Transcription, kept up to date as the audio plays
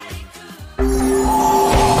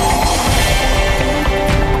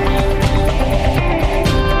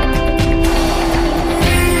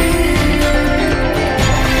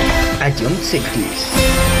Cities.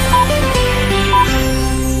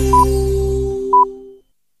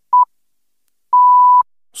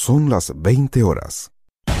 Son las 20 horas.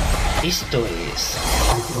 Esto es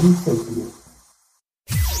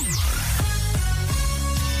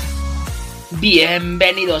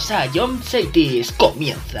bienvenidos a Jump Cities.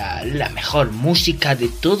 Comienza la mejor música de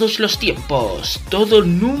todos los tiempos. Todo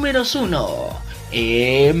números 1.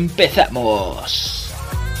 Empezamos.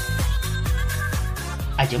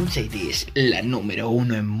 A Jump Cities, la número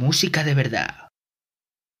 1 en música de verdad.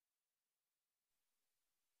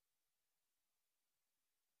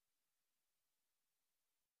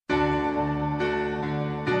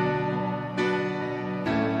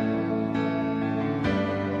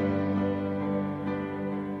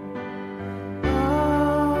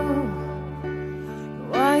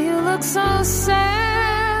 So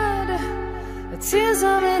sad, the tears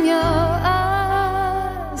are in your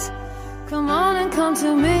eyes. Come on and come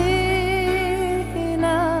to me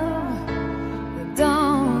now.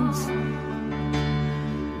 Don't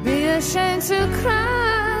be ashamed to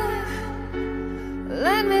cry.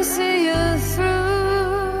 Let me see you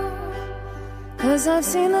through. 'Cause I've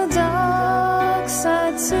seen the dark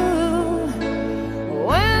side too.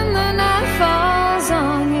 When the night falls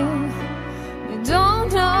on you, you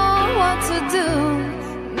don't know what to do.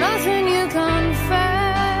 Nothing you confess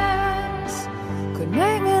could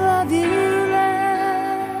make me love you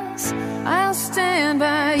less. I'll stand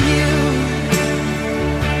by you.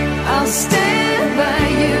 I'll stand by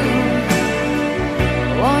you.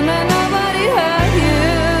 Won't let nobody hurt you.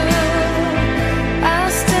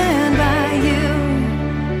 I'll stand by you.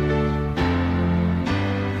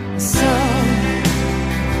 So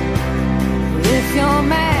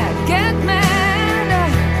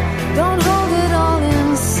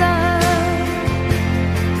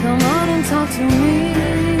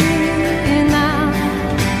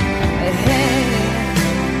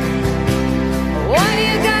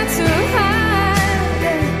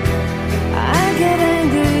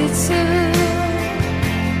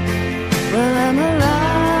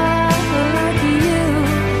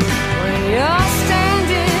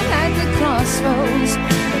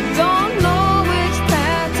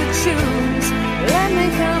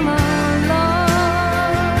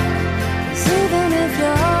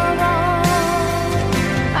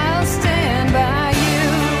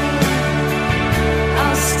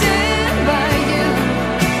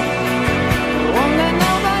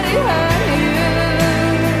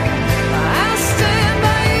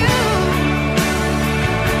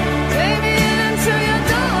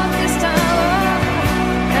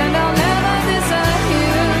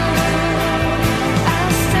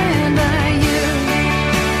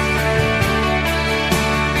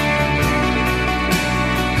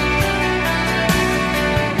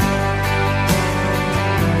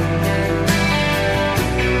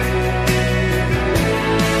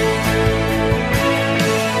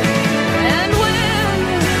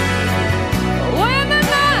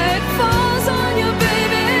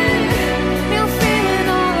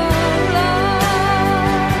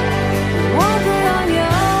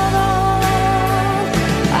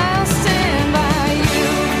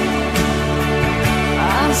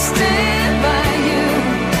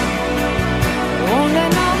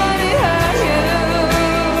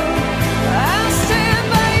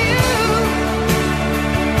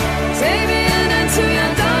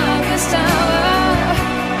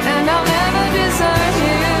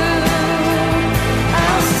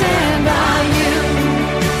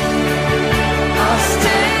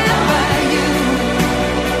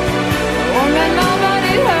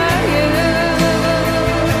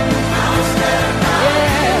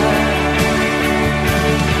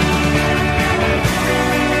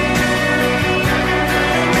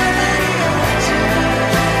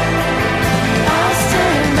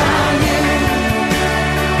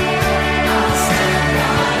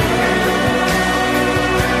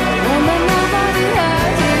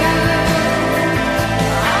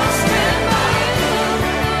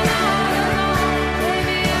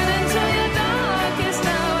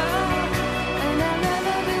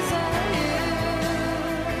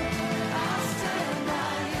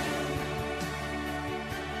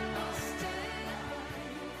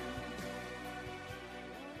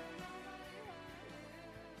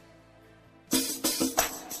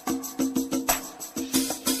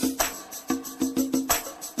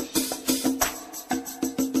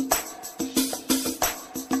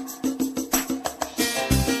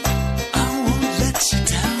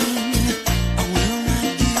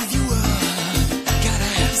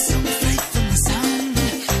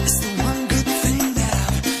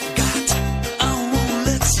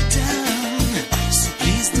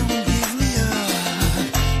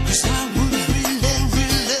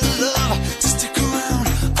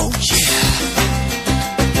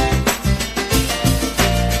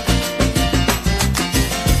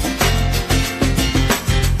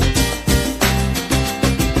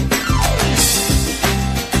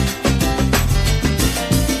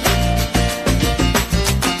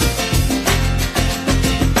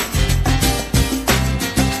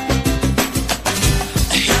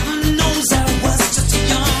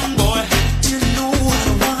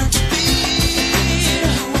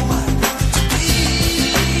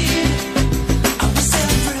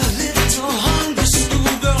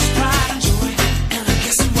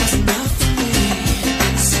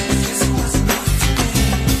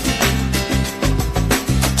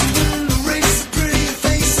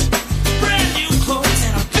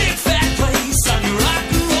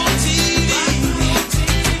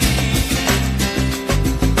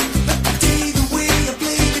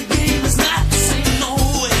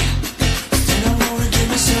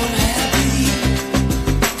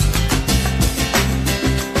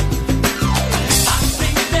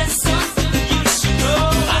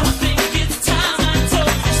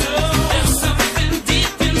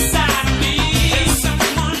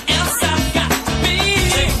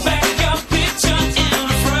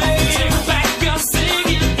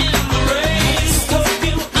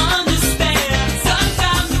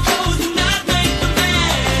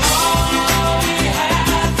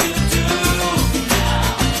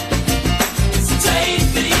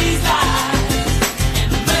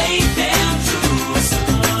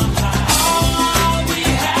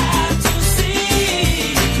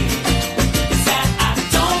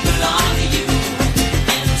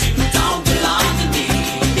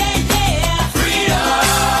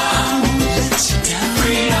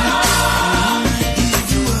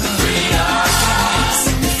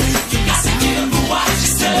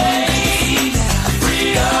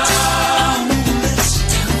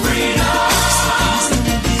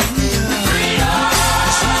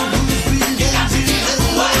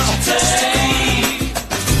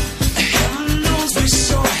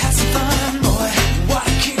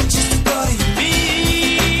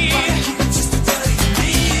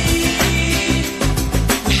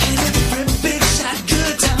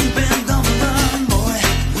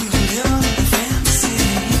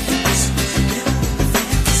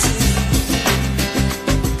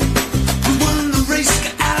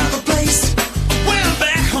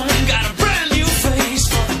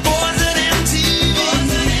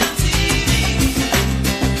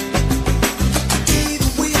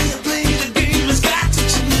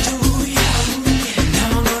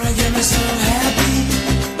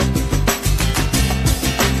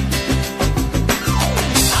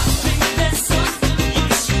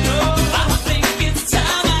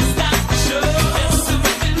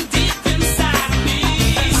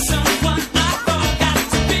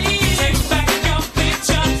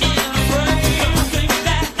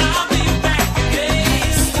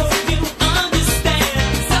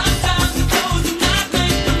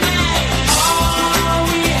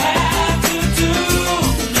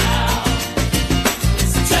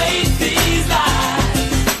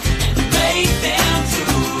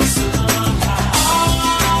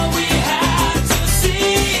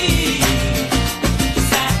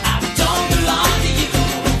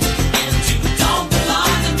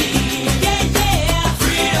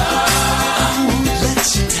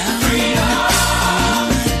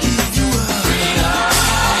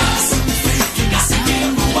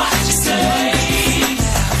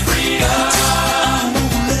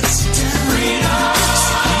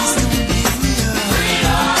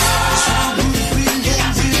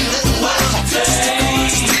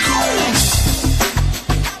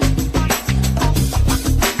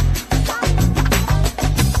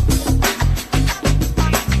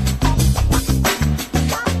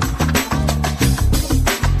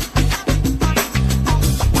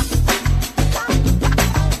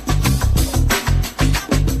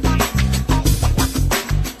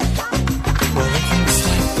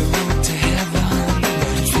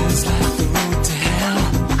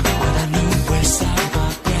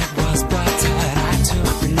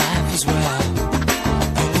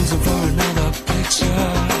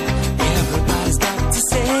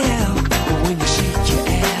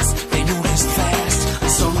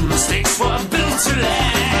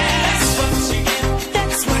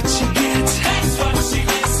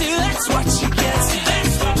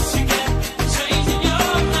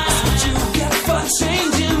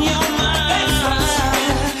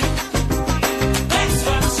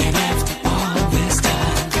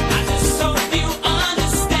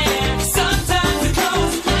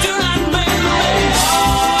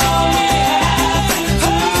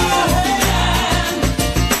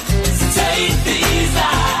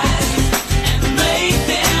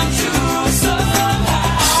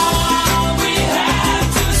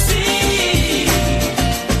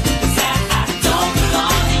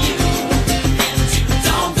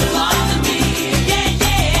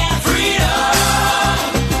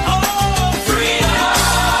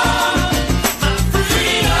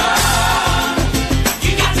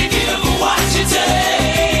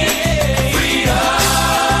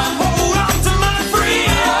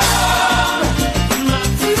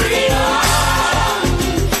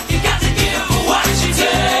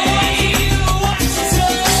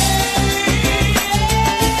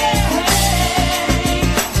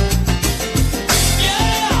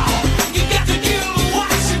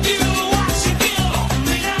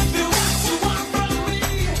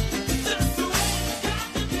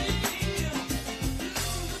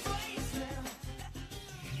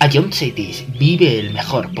Ion Cities vive el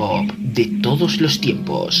mejor pop de todos los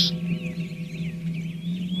tiempos.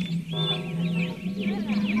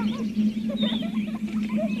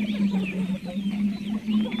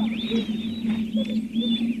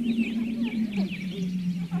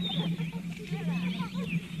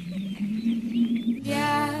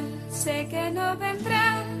 Ya sé que no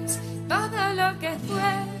vendrás, todo lo que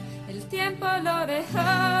fue, el tiempo lo dejó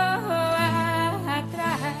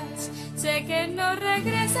atrás. Sé que no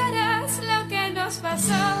regresarás, lo que nos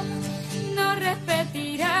pasó no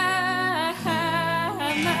repetirá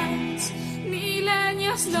jamás. 1000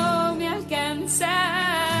 años no me alcanzarán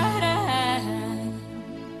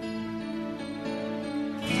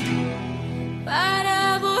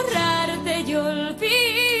para borrarte y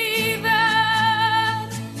olvidar.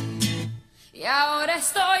 Y ahora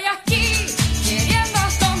estoy aquí queriendo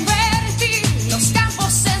convertir los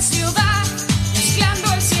campos en ciudad,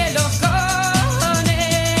 mezclando el cielo con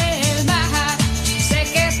el mar. Sé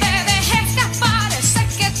que te dejé escapar, sé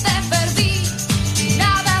que te perdí,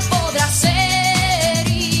 nada podrá ser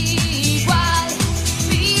igual.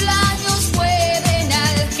 1000 años pueden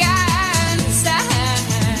alcanzar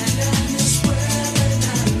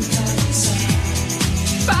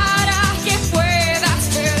para que puedas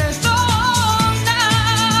perdonar.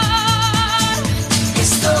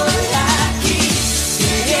 Estoy aquí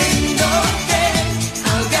queriéndote,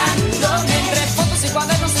 ahogándome entre fotos y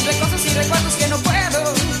cuadernos, entre cosas y recuerdos que no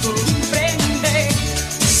puedo comprender.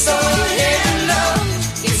 Estoy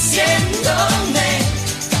enloqueciéndome,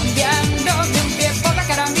 cambiándome un pie por la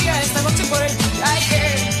cara mía esta noche por el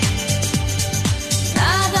aire.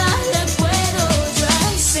 Nada le puedo yo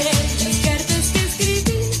hacer, las cartas que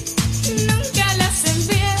escribí nunca las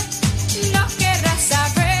envié. No querrás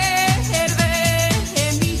saber de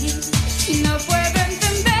mí, no puedo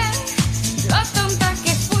entender lo tonta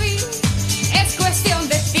que fui. Es cuestión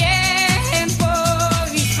de tiempo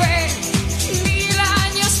y fe, 1000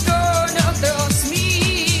 años con otros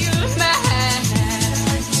 1000 más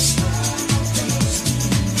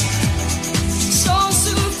son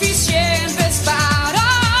suficientes para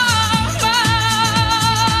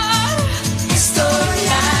amar. Estoy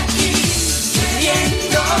aquí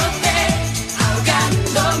queriéndote,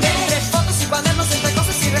 ahogándome entre fotos y cuadernos, entre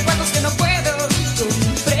cosas y recuerdos que no puedo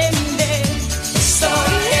comprender.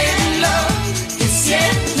 Estoy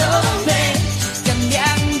enloqueciéndome,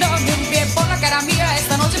 cambiándome un pie por la cara mía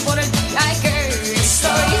esta noche por el aire.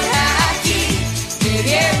 Estoy aquí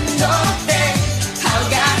queriéndote,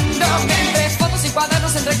 ahogándome entre fotos y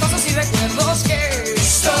cuadernos, entre cosas y recuerdos que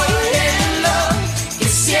estoy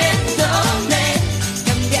enloqueciéndome,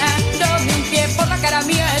 cambiándome un pie por la cara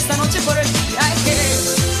mía esta noche por el aire.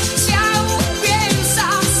 Si aún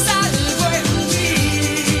piensas algo en mí,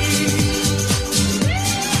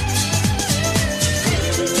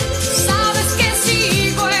 sabes que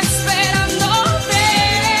sigo esperándote.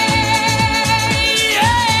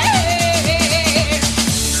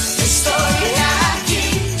 Estoy aquí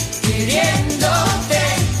queriéndote,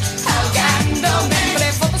 ahogándome entre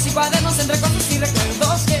fotos y cuadernos, entre cosas y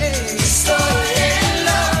recuerdos que estoy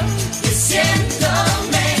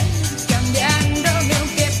enloqueciéndome, cambiándome un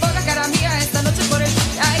pie por la cara mía esta noche por el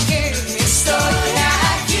aire. Estoy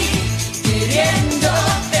aquí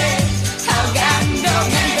queriéndote,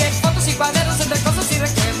 ahogándome entre fotos y cuadernos, entre cosas y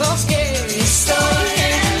recuerdos que estoy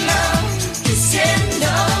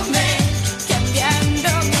enloqueciéndome,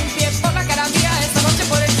 cambiándome un pie por la cara mía esta noche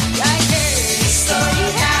por el aire. Estoy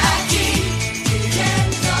aquí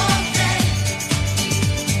queriéndote,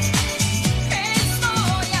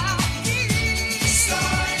 estoy aquí,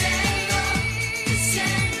 estoy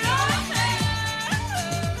enloqueciéndome.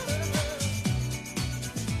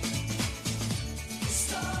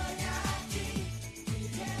 Estoy aquí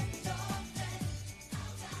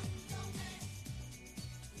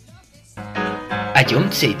Ion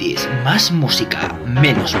Cities, más música,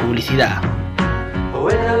 menos publicidad. Oh,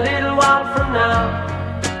 in a little while from now,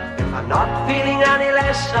 if I'm not feeling any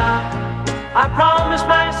less sad, I promise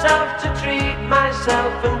myself to treat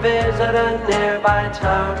myself and visit a nearby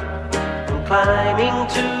tower. And climbing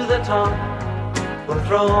to the top, will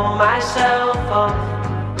throw myself off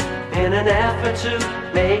in an effort to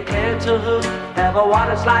make clear to whoever what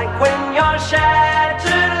it's like when you're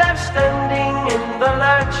shattered, left standing in the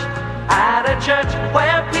lurch at a church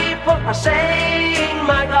where people are saying,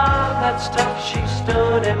 my God, that's tough, she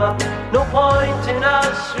stood him up. No point in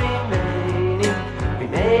us remaining, we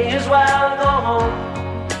may as well go home,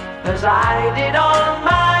 as I did on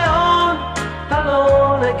my own,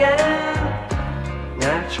 alone again.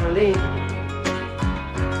 Naturally,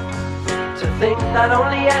 to think that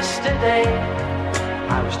only yesterday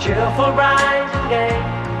I was cheerful, bright and gay,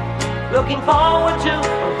 looking forward to,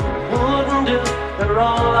 wouldn't do the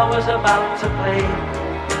role I was about to play.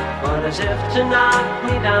 But as if to knock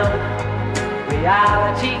me down,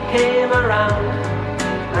 reality came around,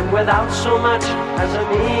 and without so much as a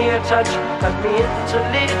mere touch, cut me into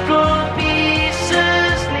little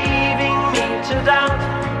pieces, leaving me to doubt.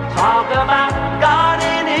 Talk about God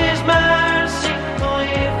in His mercy, who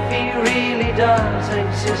if He really does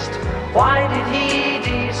exist, why did He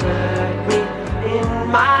desert me in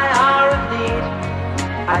my hour of need?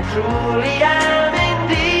 I truly am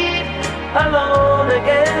indeed alone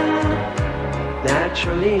again,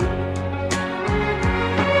 naturally.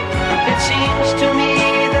 It seems to me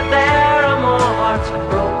that there are more hearts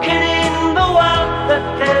broken in the world that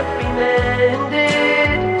can't be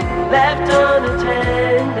mended, left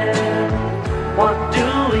unattended. What do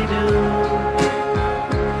we do?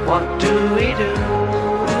 What do we do?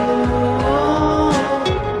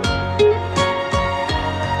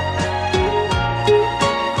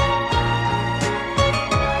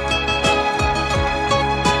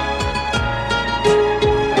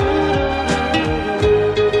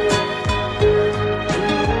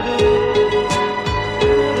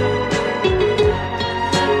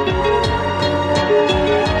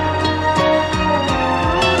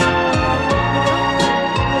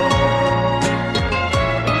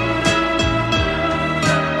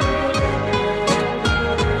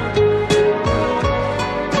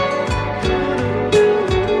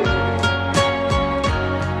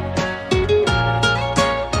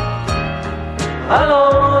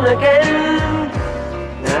 Alone again,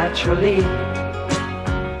 naturally.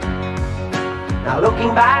 Now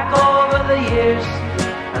looking back over the years,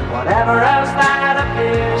 and whatever else that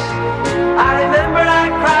appears, I remember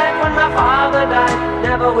I cried when my father died,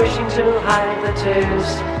 never wishing to hide the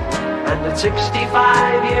tears. And at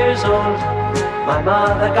 65 years old, my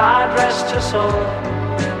mother, God rest her soul,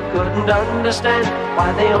 couldn't understand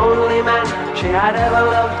why the only man she had ever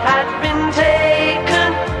loved had been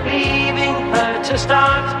taken, leaving her to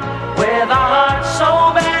start with a heart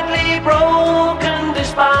so badly broken.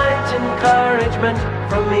 Despite encouragement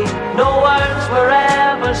from me, no words were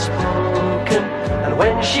ever spoken. And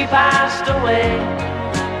when she passed away,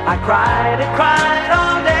 I cried and cried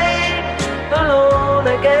all day, alone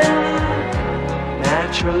again,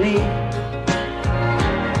 naturally.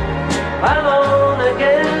 Alone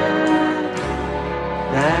again,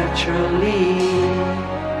 naturally.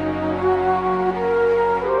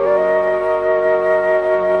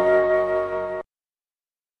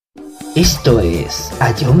 Esto es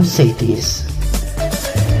A John Cities.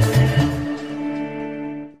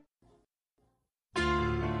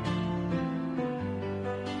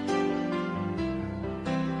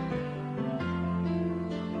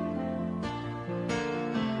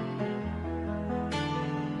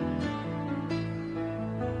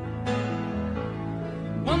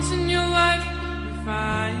 Once in your life you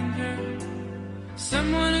find her,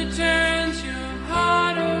 someone who turns your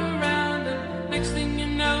heart around, and next thing you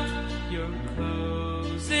know, you're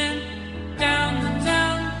closing down the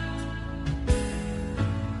town.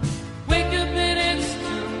 Wake up and it's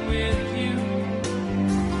still with you,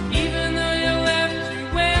 even though you left your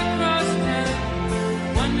way across town.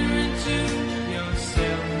 Wondering to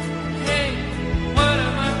yourself, hey, what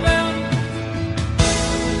am I bound?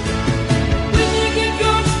 When you get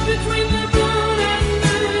caught between the moon and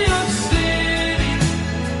New York City,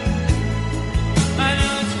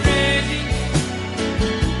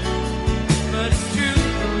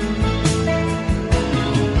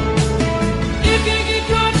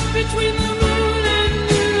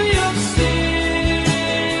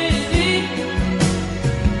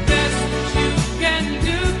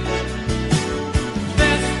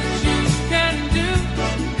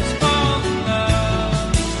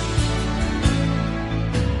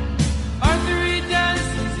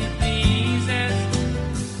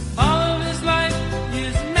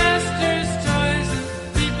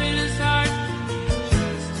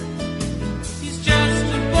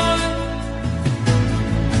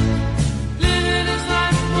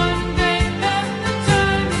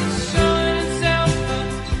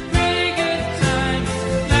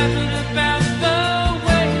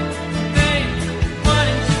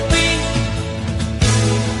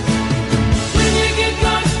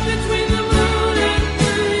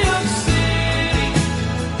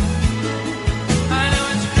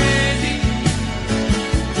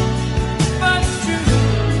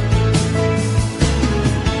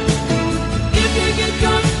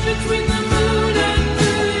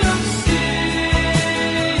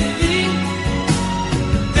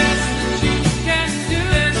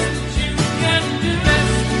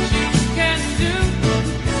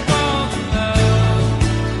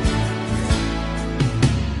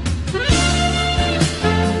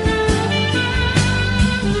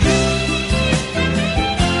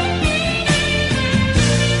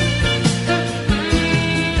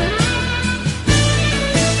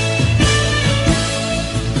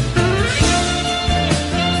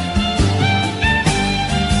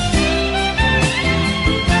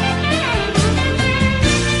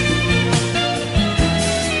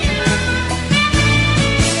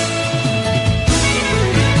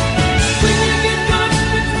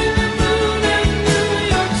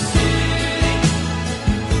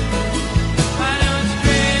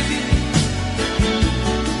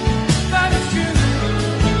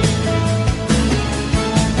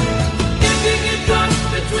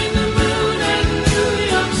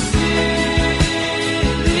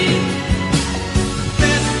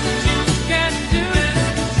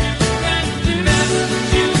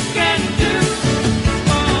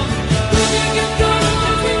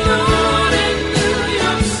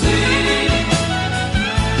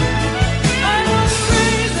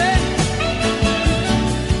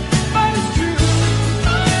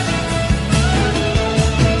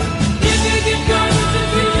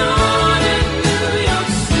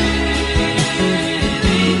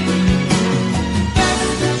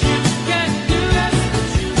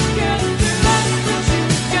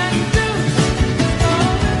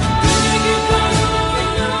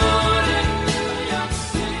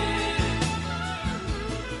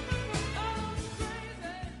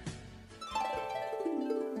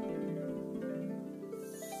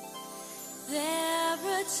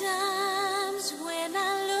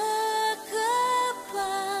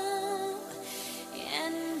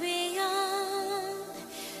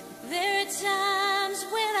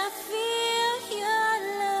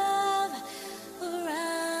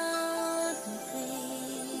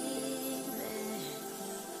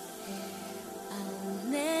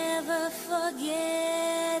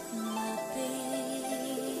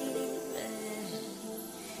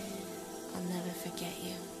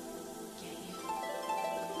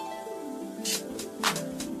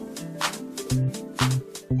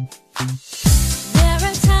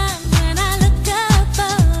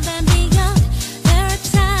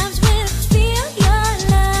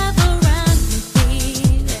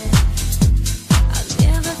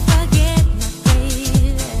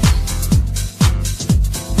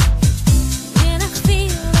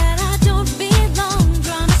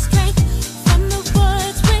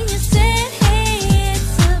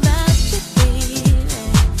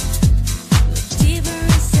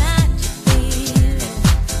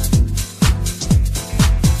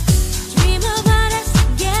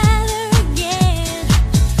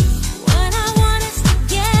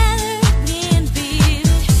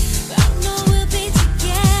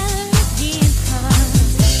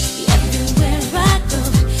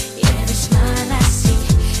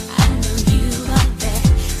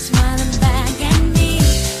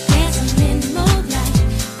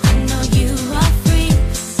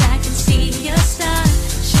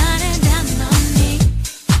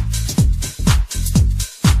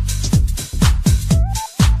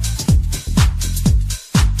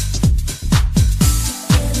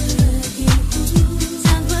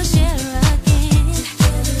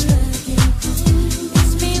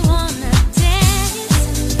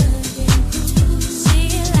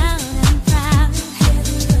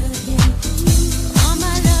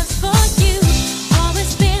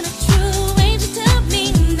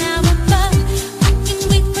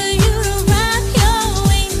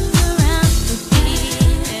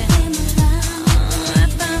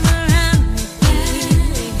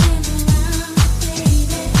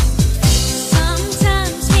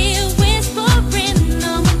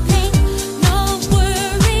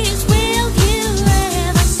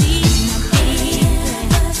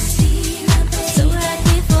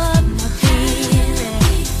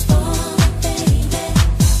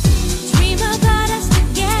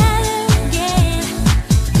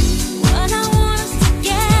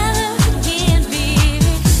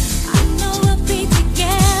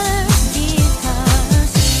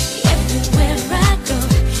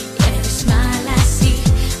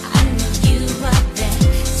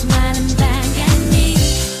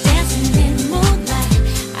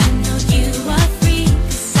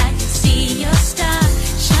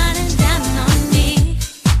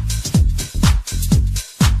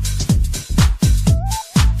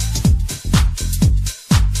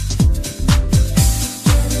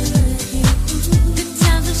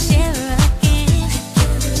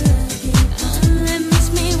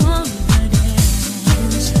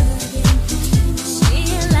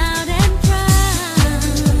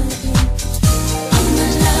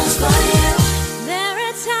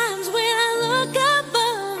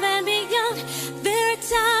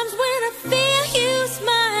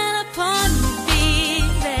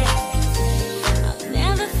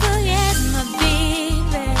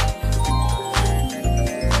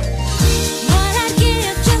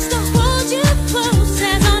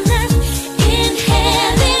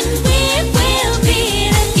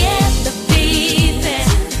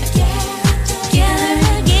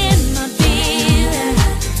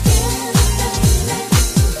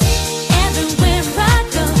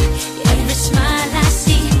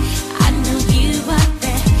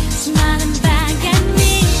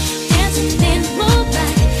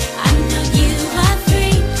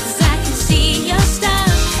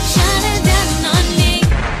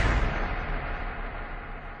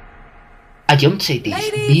 Ion City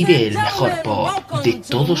vive el mejor pop de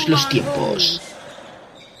todos los tiempos.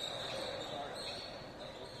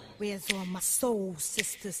 Where's all my soul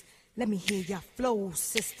sisters? Let me hear your flow,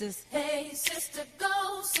 sisters. Hey, sister,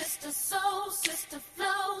 go, sister, soul, sister,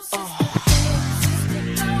 flow, sister.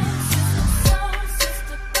 Sister, go,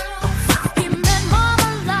 sister, go. He met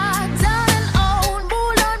Marmalade down in old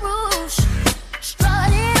Moulin Rouge,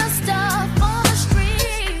 strutting her stuff on the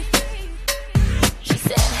street. She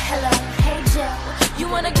said, hello, hey Joe, you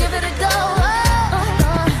wanna give it a go?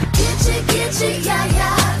 Get you, yeah,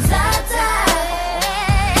 yeah, za-za.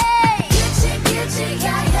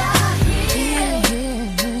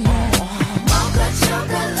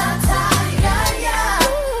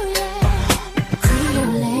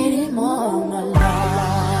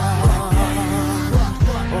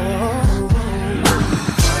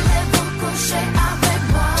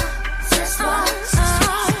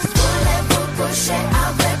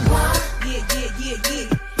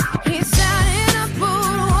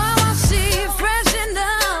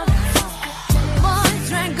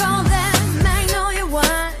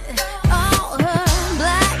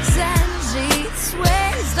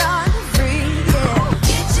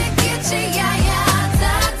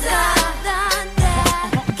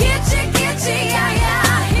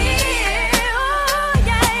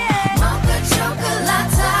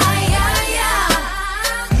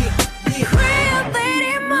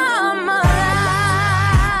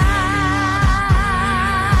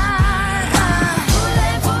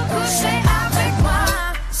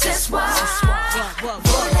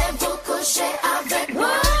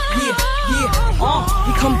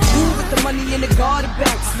 money in the garter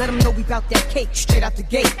banks. Let them know we bout that cake straight out the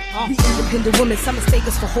gate. We independent women, some mistake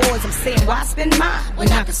us for whores. I'm saying, why spend mine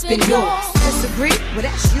when I can spend yours? Disagree? Well,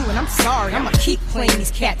 that's you, and I'm sorry. I'ma keep playing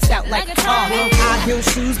these cats out like a car. High heel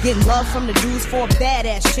shoes, getting love from the dudes, 4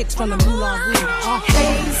 badass chicks from the Moulin Rouge.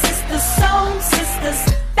 Hey, sisters, soul sisters,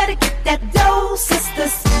 better get that dough,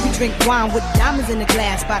 sisters. We drink wine with diamonds in the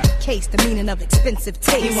glass by the case, the meaning of expensive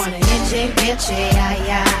taste. You want an inche, yeah,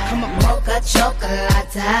 yeah. Come on, Mocha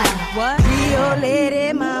chocolate. what? Rio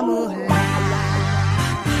Lady Mama.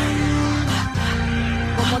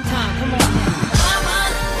 One more time, come on.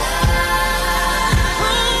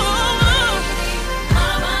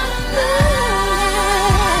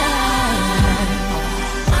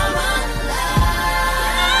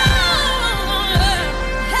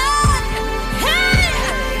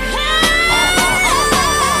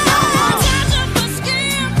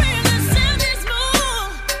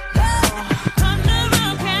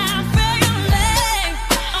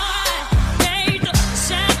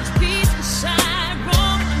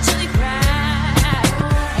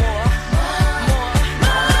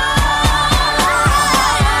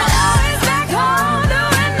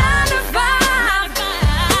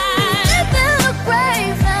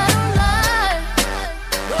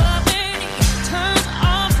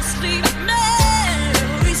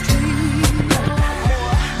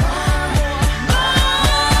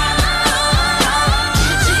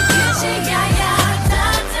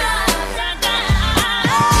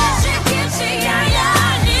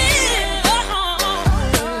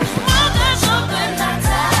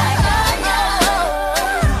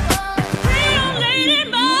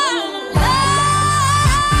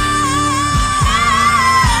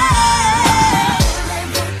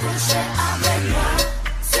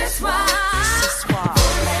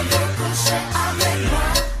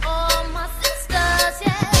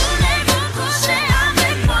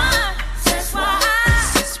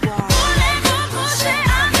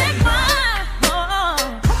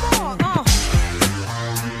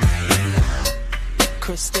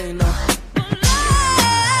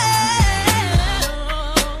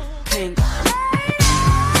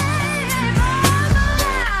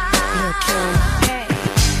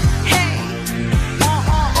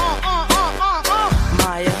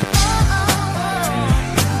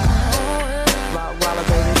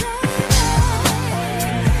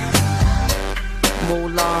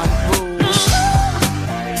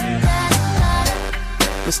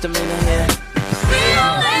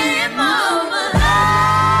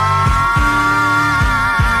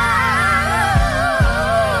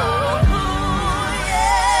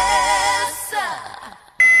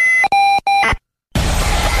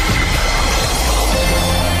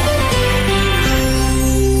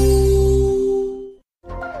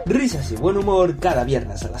 Risas y buen humor cada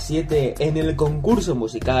viernes a las 7 en el concurso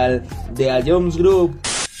musical de A Jones Group.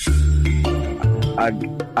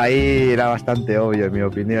 Ahí era bastante obvio, en mi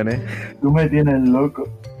opinión, ¿eh? Tú me tienes loco.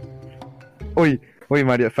 Uy,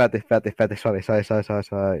 Mario, espérate, suave.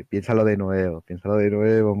 Piénsalo de nuevo,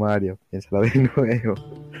 Mario. Piénsalo de nuevo.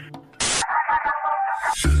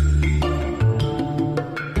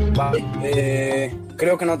 Vale,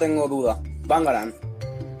 creo que no tengo duda. Bangarang.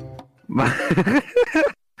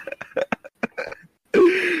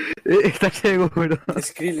 ¿Estás seguro?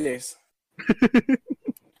 Skrillex.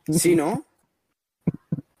 ¿Sí, no?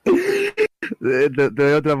 Te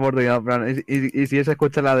doy otra oportunidad, Fran. Y si es,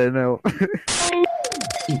 escúchala de nuevo.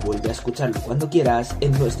 Y vuelve a escucharlo cuando quieras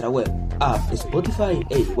en nuestra web, app, Spotify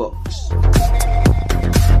e iVoox.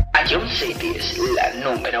 A Jones City es la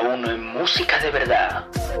número 1 en música de verdad.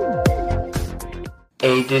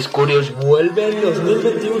 80's Curious vuelve en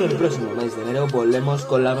 2021. El próximo mes de enero volvemos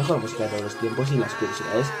con la mejor música de todos los tiempos y las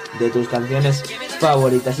curiosidades de tus canciones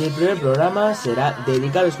favoritas. Y el primer programa será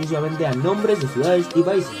dedicado exclusivamente a nombres de ciudades y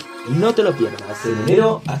países. No te lo pierdas en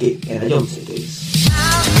enero aquí en Jones City.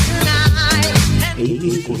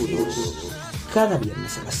 80's Curious, cada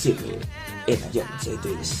viernes a las 7 en Jones City.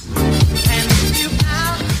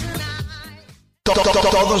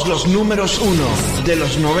 Todos los números 1 de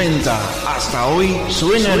los 90 hasta hoy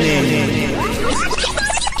suenan en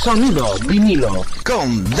Sonido Vinilo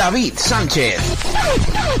con David Sánchez.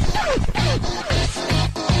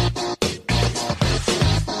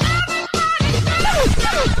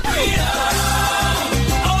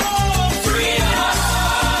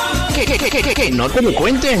 Que no te lo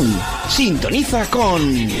cuenten. Sintoniza con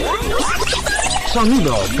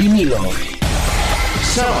Sonido Vinilo.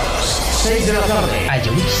 Sábados 6 de la tarde. A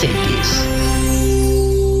Jones City.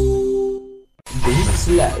 This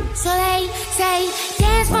Life. So they say,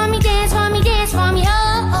 dance for me, dance for me, dance for me,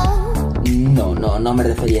 oh, oh. No me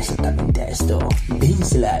refería exactamente a esto.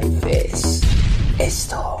 Dance Life es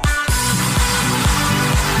esto.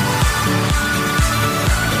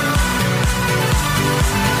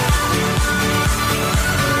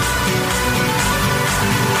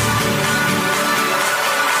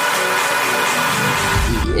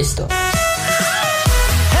 Y esto.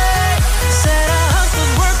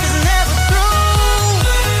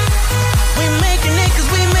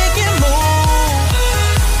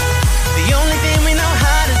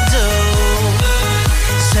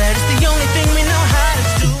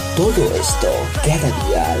 Todo esto cada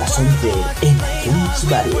día a las 11 en iTunes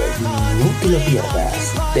Variety. No te lo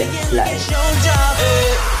pierdas. Dance Live.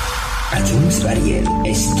 iTunes Variety.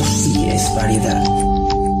 Esto sí es variedad.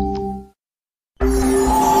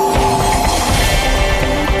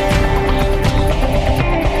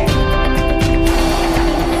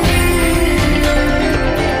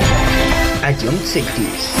 iTunes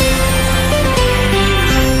 60s.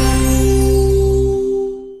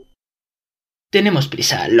 Tenemos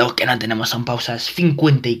prisa, lo que no tenemos son pausas.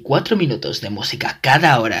 54 minutos de música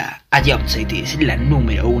cada hora. A Young Cities, la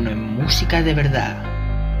número 1 en música de verdad.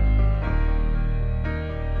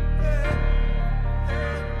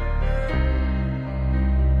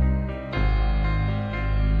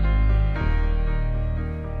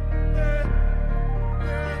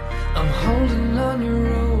 I'm holding on your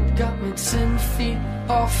rope, got me 10 feet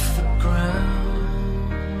off the ground.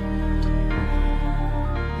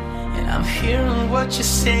 I'm hearing what you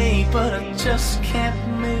say, but I just can't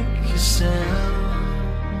make you sound.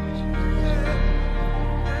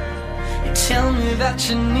 You tell me that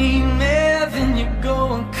you need me, then you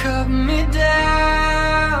go and cut me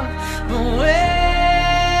down. But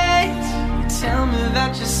wait, you tell me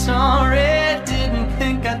that you're sorry, didn't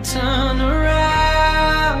think I'd turn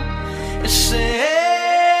around. You say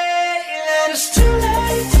that it's too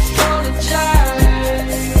late to apologize.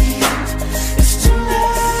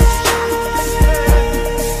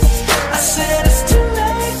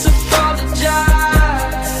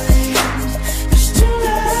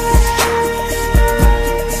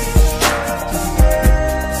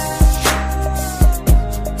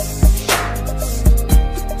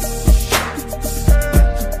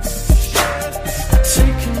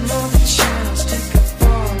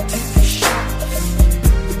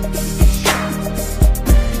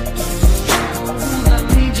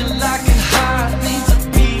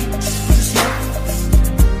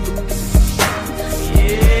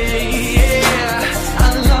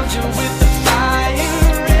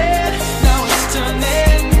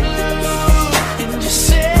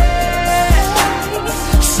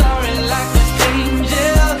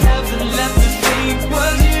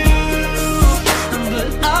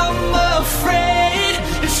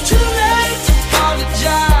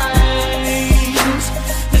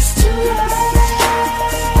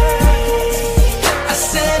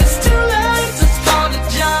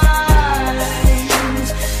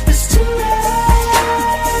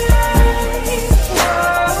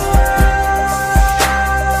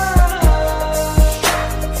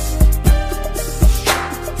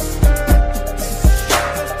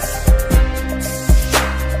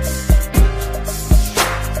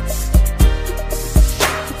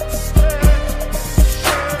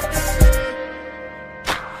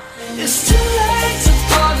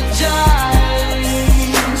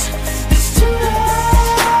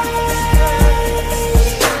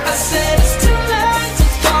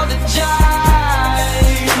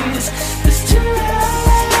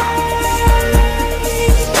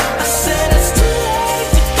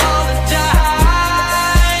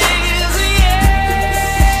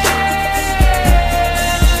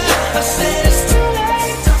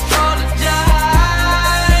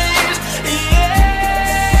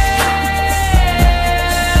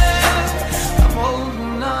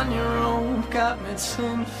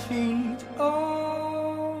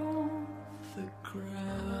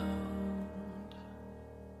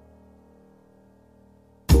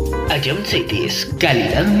 Young Cities,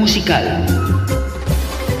 calidad musical.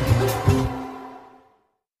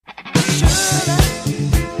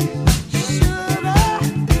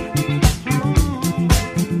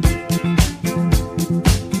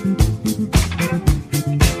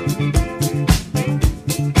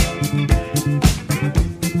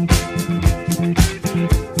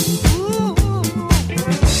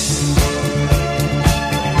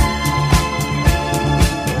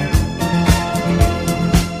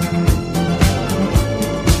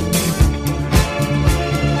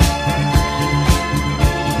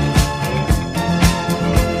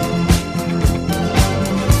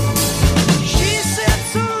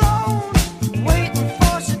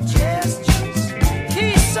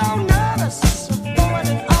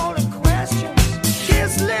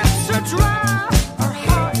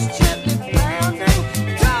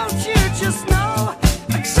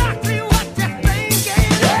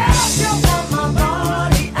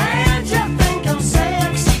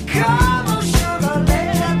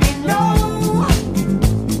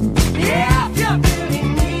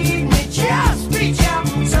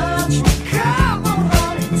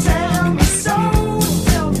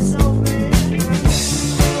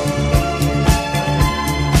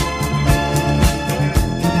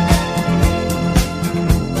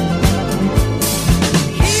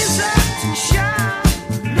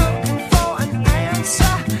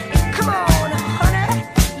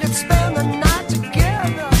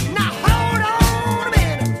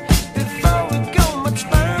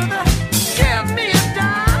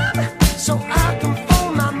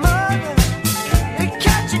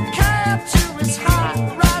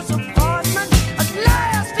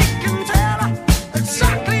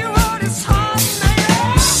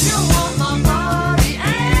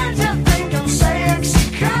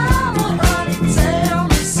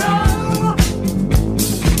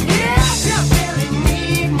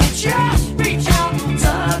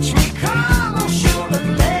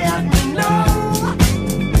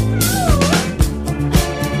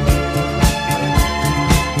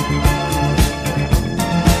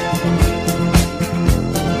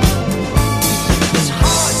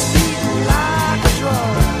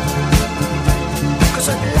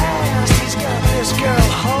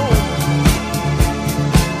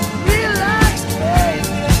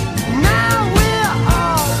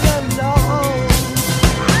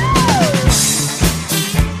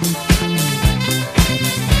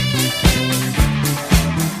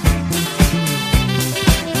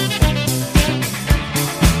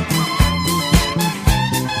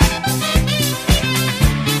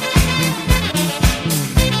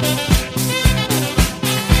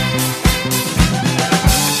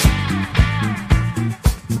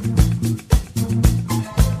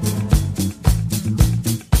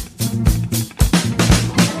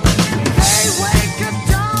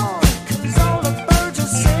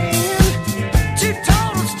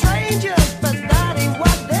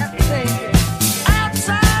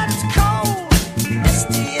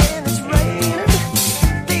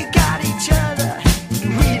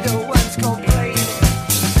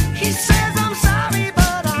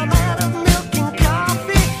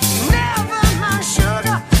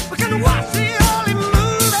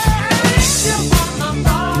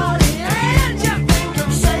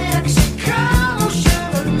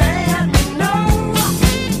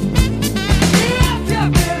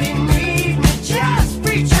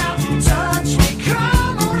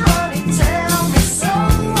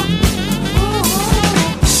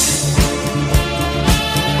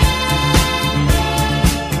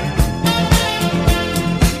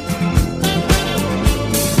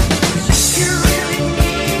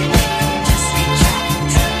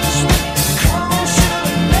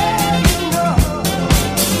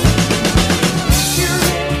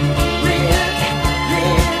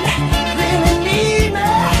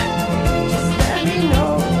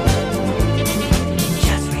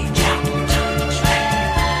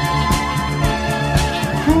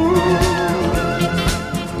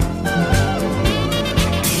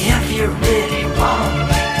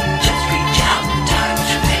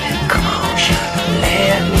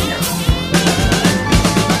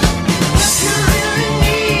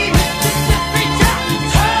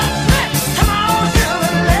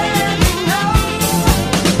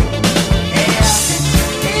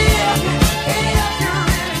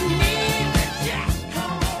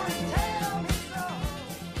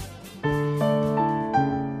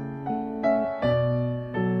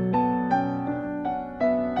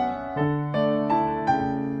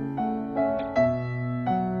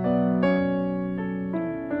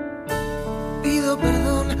 pido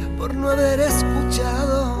perdón por no haber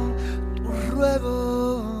escuchado tus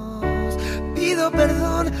ruegos. Pido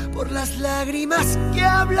perdón por las lágrimas que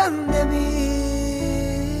hablan de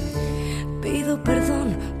mí. Pido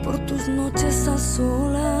perdón por tus noches a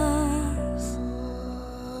solas.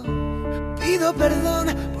 Pido perdón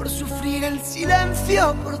por sufrir el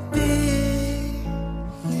silencio por ti.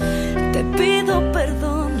 Te pido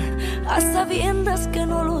perdón a sabiendas que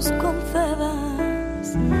no los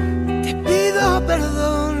concedas. Te pido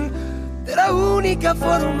perdón de la única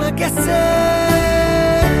forma que sé.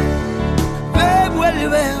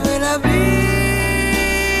 Devuélveme la vida.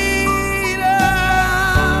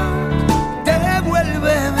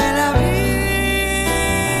 Devuélveme la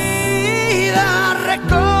vida.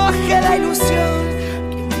 Recoge la ilusión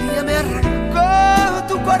que un día me arrancó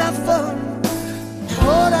tu corazón.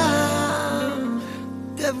 Ahora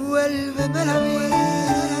devuélveme la vida.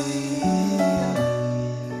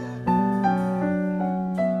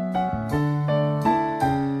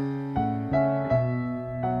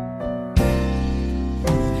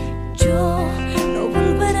 Yo no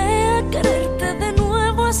volveré a quererte de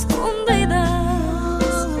nuevo a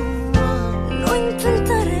escondidas. No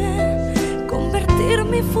intentaré convertir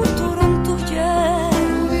mi futuro en tu ayer.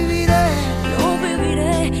 No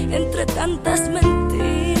viviré entre tantas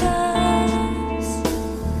mentiras.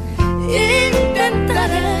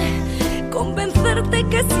 Intentaré convencerte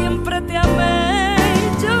que siempre te amé.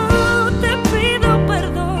 Yo te pido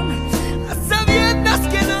perdón a sabiendas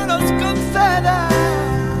que no los concedas.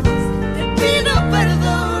 Te pido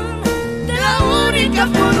perdón de la única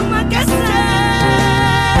forma que sé.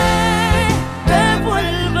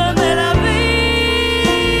 Devuélveme la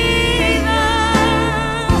vida.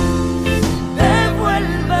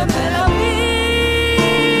 Devuélveme la vida.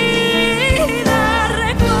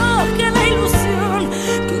 Recoge la ilusión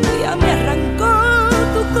que un día me arrancó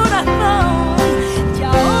tu corazón. Y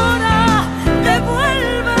ahora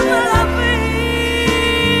devuélveme la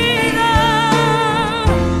vida.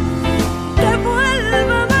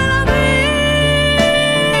 Devuélveme la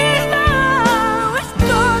vida.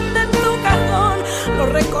 Esconde en tu cajón los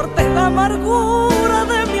recortes de amargura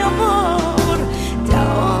de mi amor. Y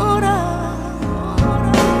ahora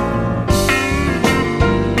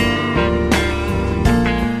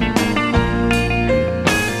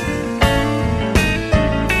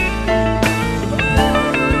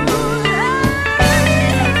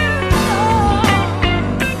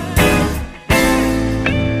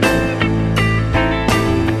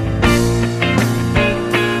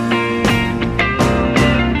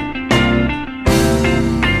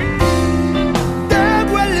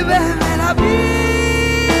Devuélveme la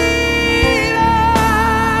vida.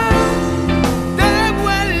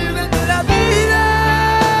 Devuélveme la vida.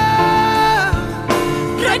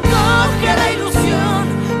 recoge la ilusión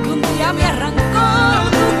que un día me arrancó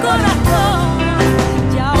tu corazón.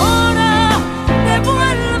 Y ahora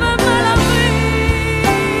devuélveme la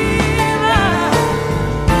vida.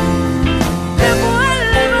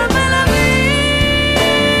 Devuélveme la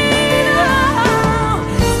vida.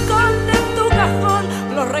 Esconde en tu cajón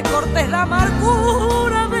los recortes de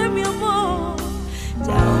amargura de mi amor. Y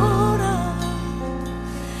ahora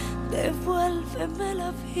devuélveme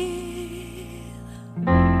la vida.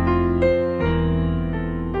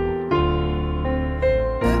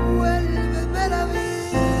 Devuélveme la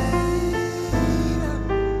vida.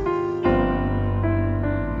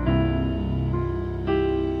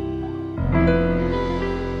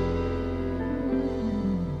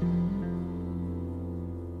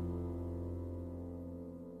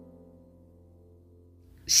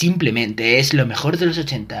 Simplemente es lo mejor de los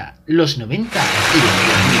 80, los 90 y los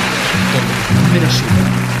 2000. Todo números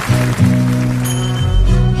 1.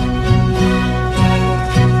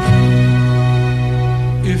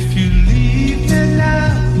 If you leave me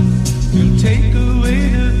now, you'll take away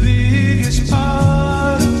the biggest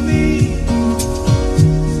part of me.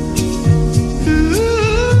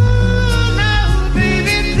 Ooh, now,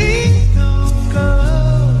 baby, please don't go.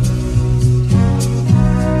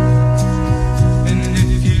 And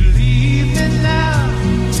if you leave me now,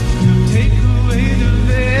 you'll take away the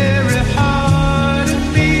very heart of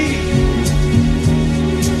me.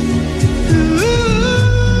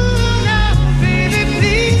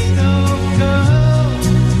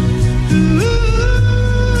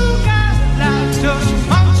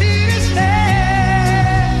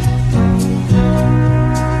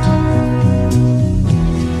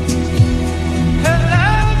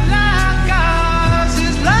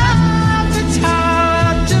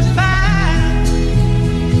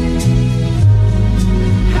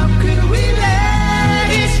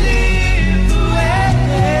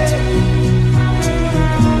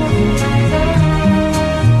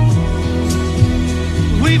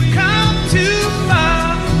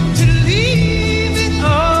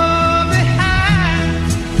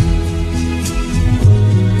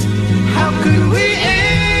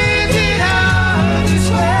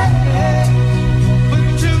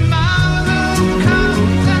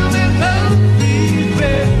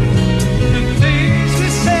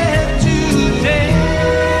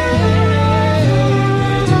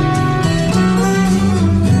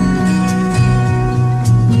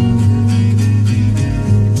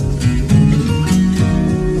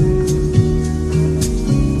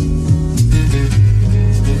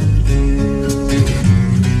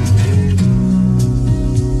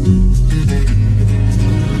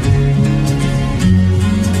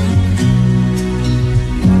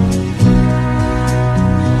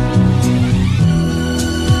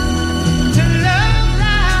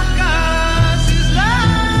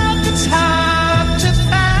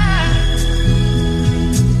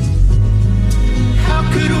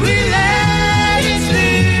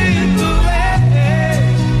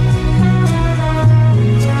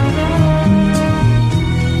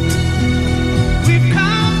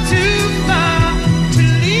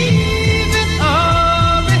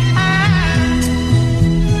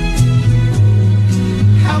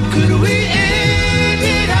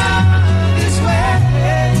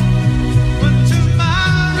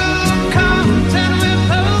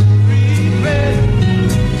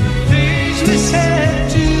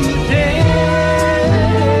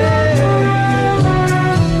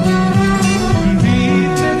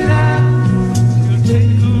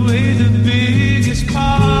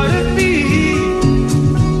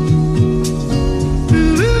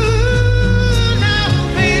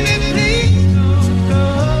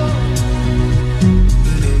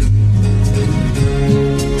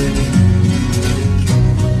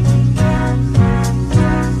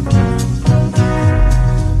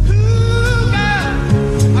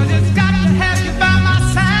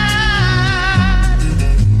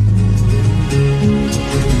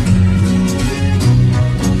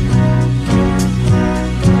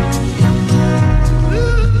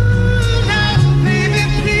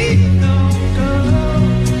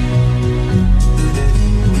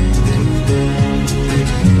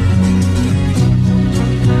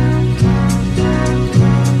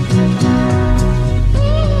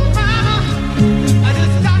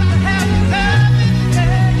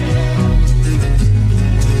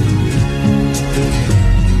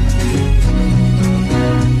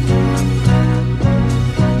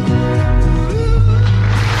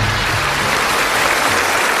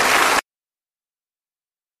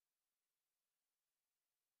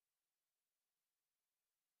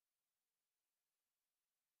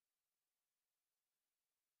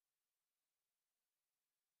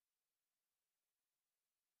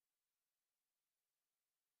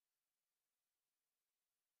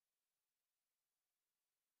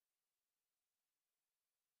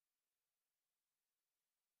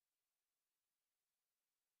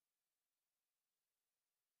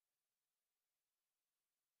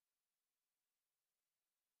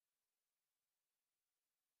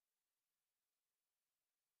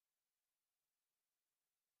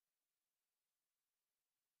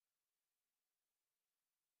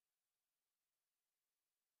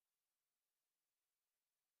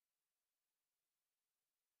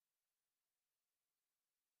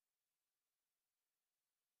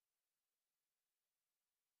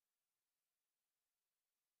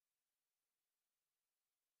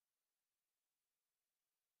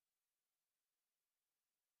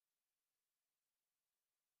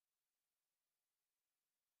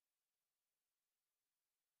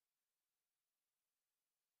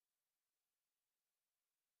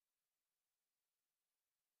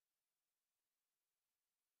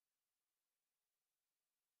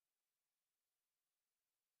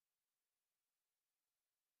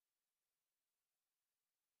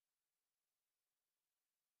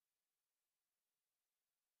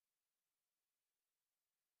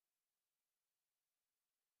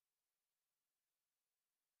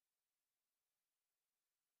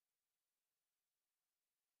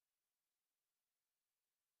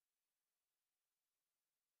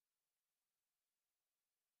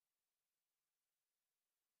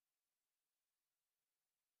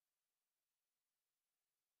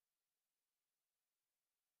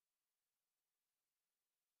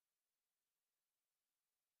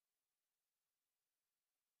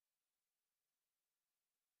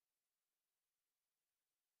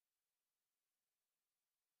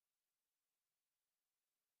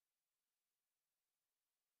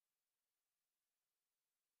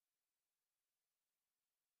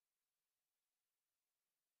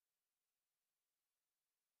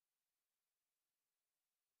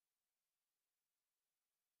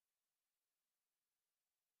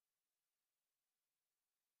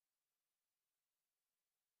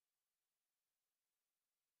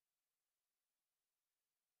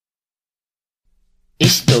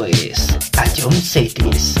 Esto es A John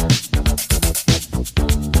Cities.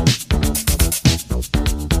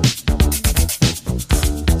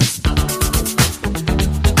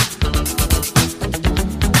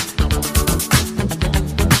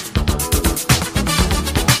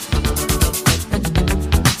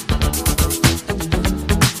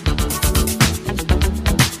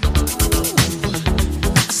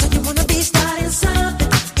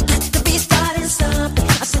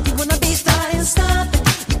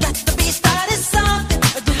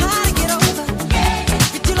 Hard to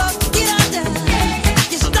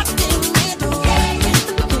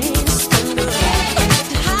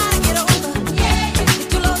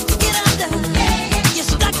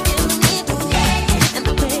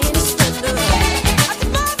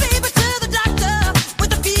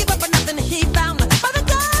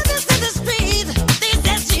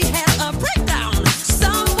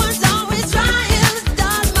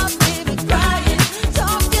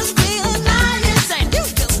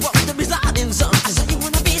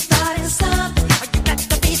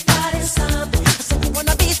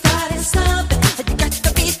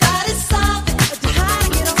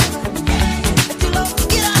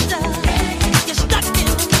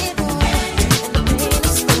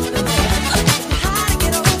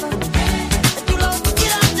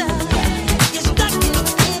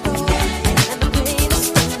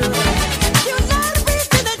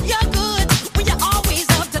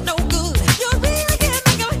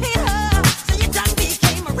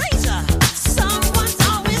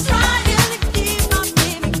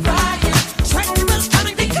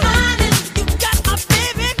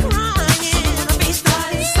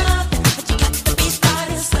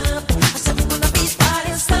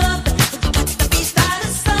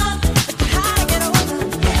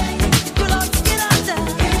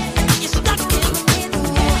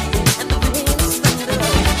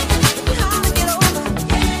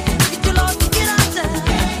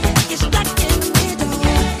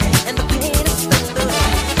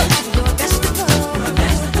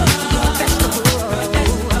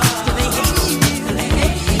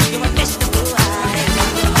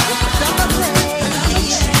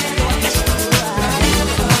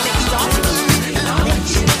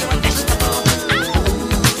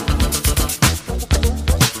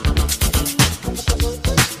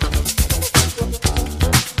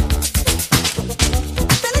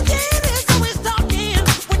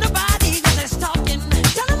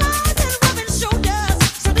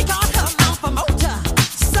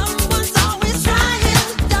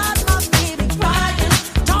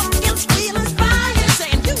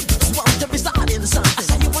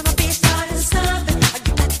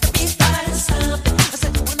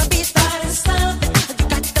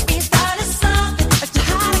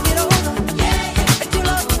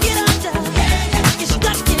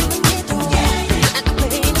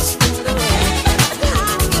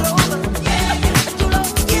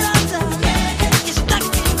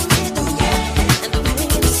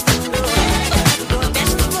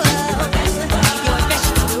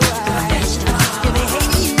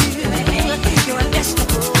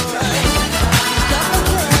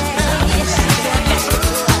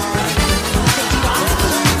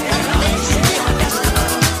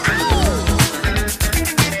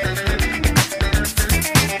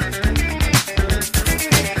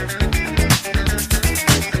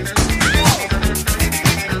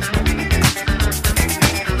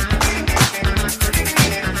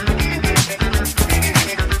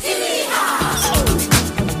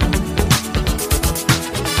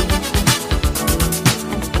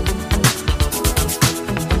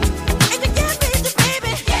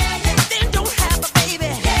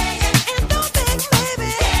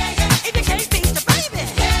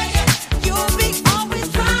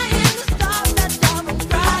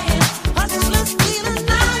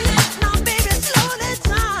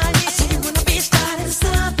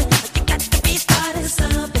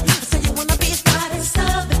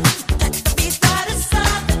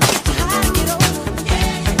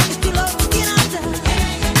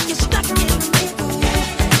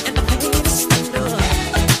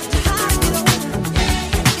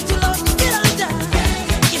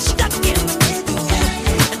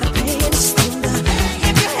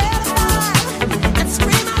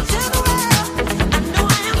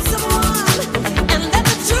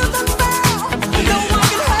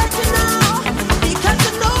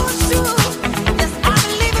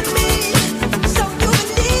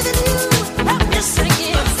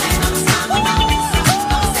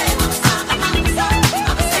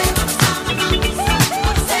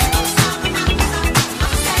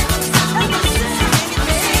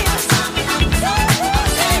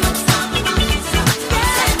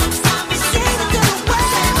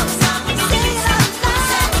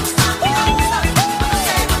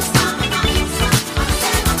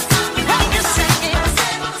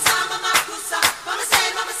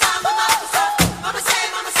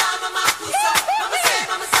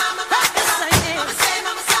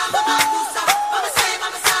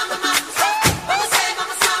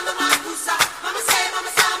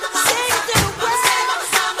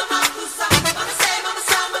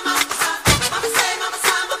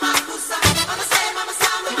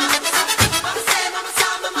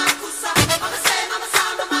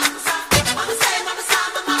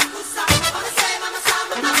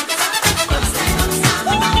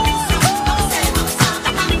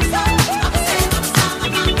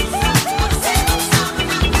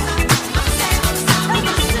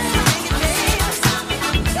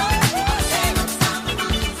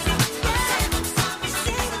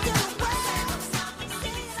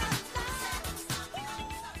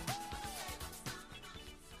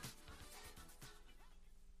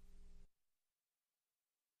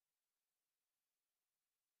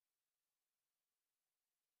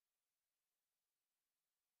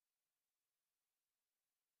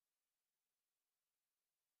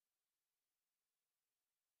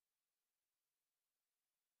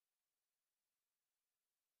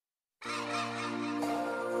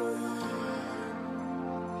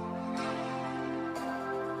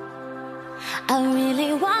I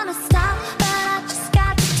really wanna stop, but I just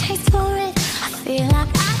got the taste for it. I feel like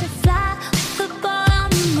I could fly with the ball on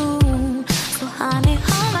the moon. So honey,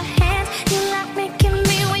 hold my hand, you like making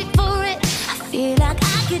me wait for it. I feel like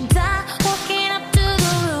I could die walking up to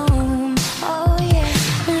the room. Oh yeah,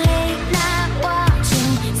 late night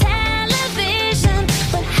watching television,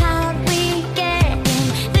 but how'd we get in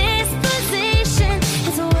this position?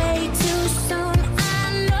 It's way too soon. I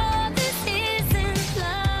know this isn't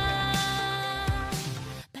love,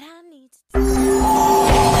 but I need to.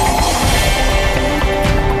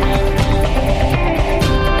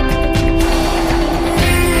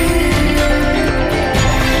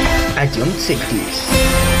 A Young Sexties.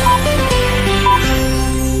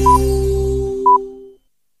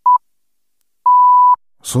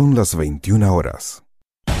 Son las 21 horas.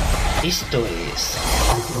 Esto es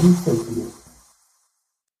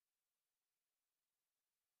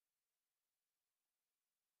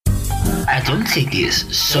A Young Sexties,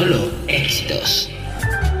 solo éxitos.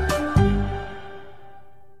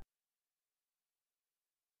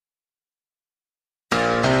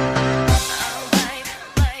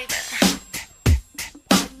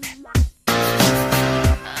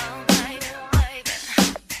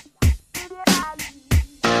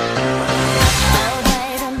 Oh,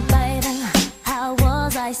 baby, baby, how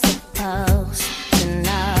was I supposed to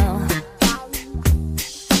know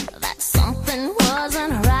that something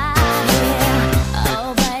wasn't right here?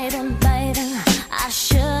 Oh, baby, baby,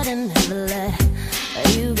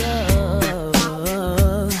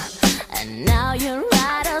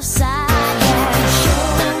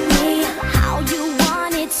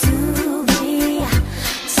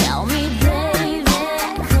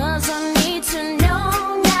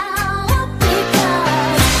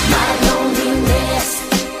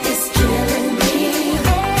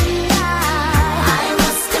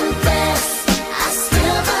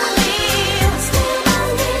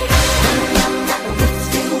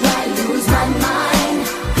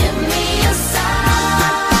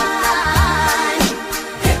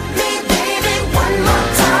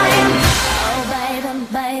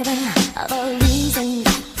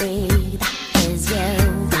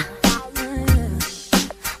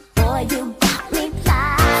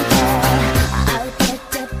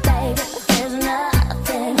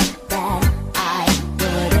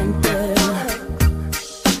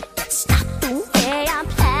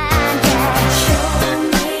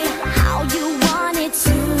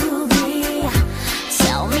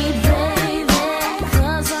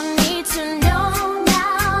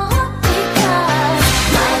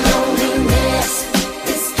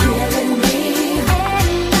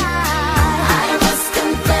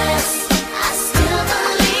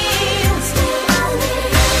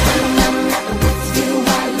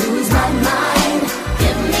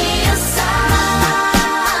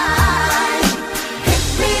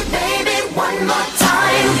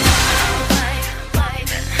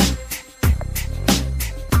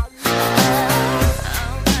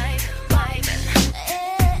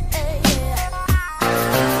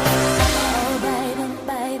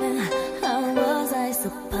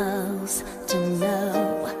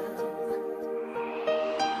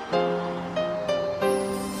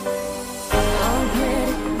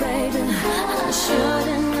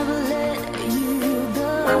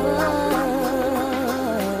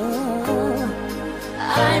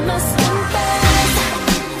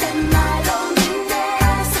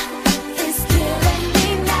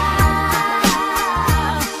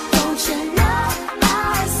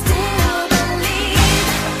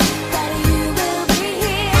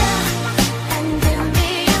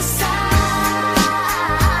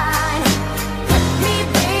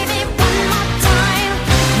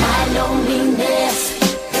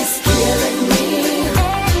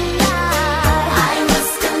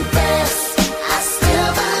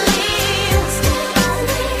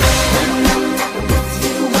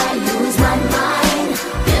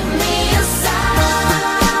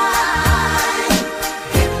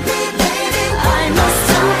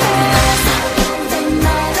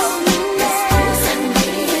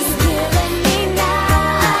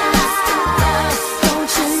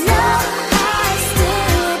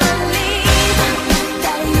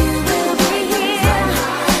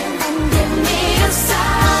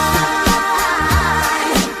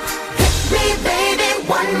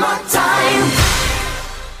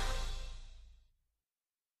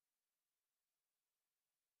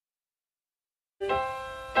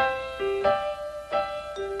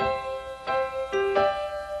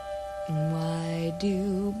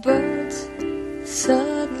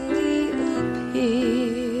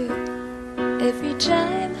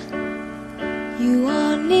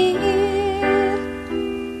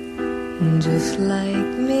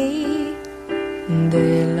 like me,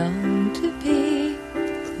 they long to be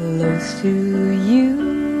close to you.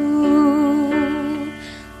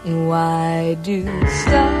 Why do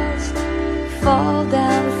stars fall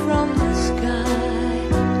down from the sky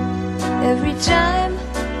every time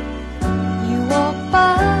you walk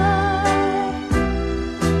by?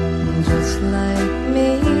 Just like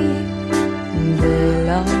me, they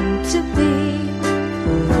long to be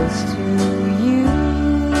close to you.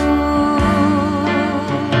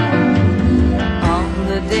 On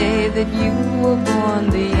the day that you were born,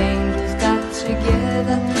 the angels got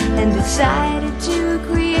together and decided to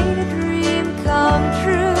create a dream come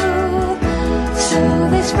true. So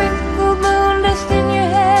they sprinkled moon dust in your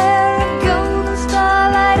hair and golden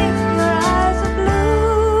starlight in your eyes of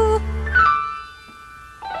blue.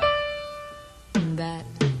 That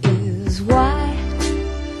is why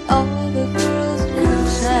all the girls in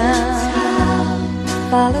town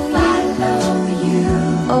follow you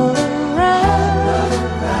all around.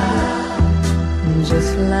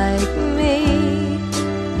 Just like me,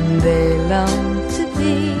 they long to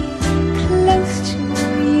be close to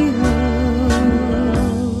you.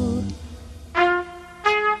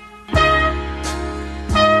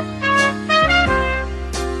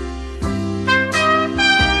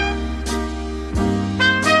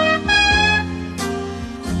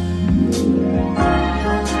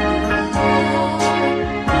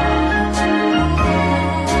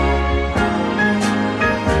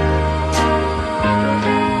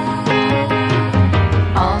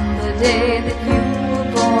 On the day that you were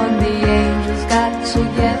born, the angels got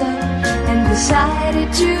together and decided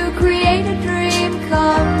to create a dream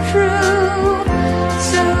come true.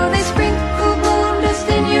 So they sprinkled moon dust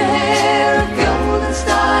in your hair, a golden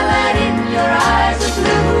starlight in your eyes of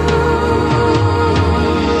blue.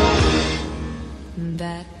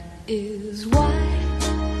 That is why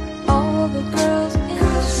all the girls in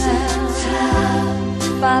town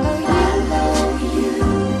follow you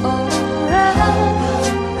all around.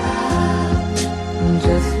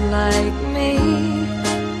 Just like me,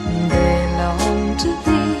 they long to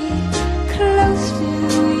be close to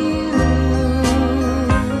you.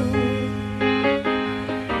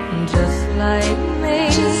 Just like me,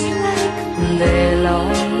 they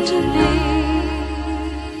long to be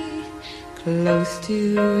close to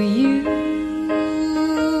you.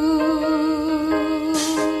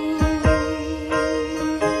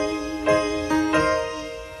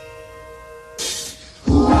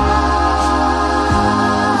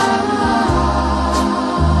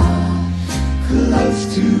 Close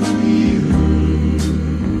to you.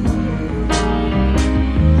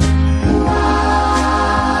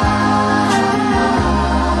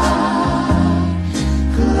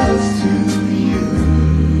 Close to you.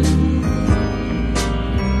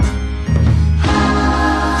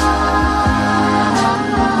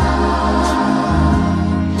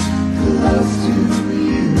 Close to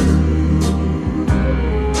you.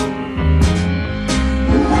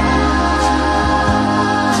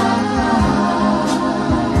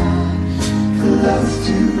 Close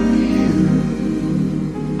to you.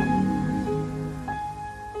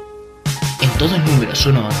 En todos números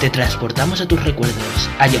 1 te transportamos a tus recuerdos,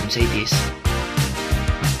 a John Sadie's.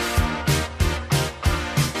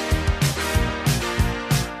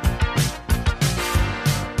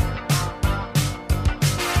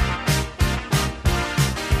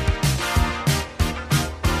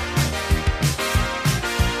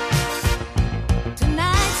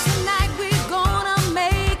 Tonight's the night we're gonna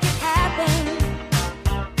make it happen.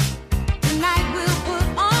 Tonight we'll put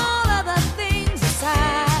all other things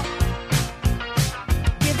aside.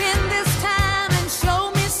 Give in this time and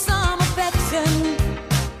show me some affection.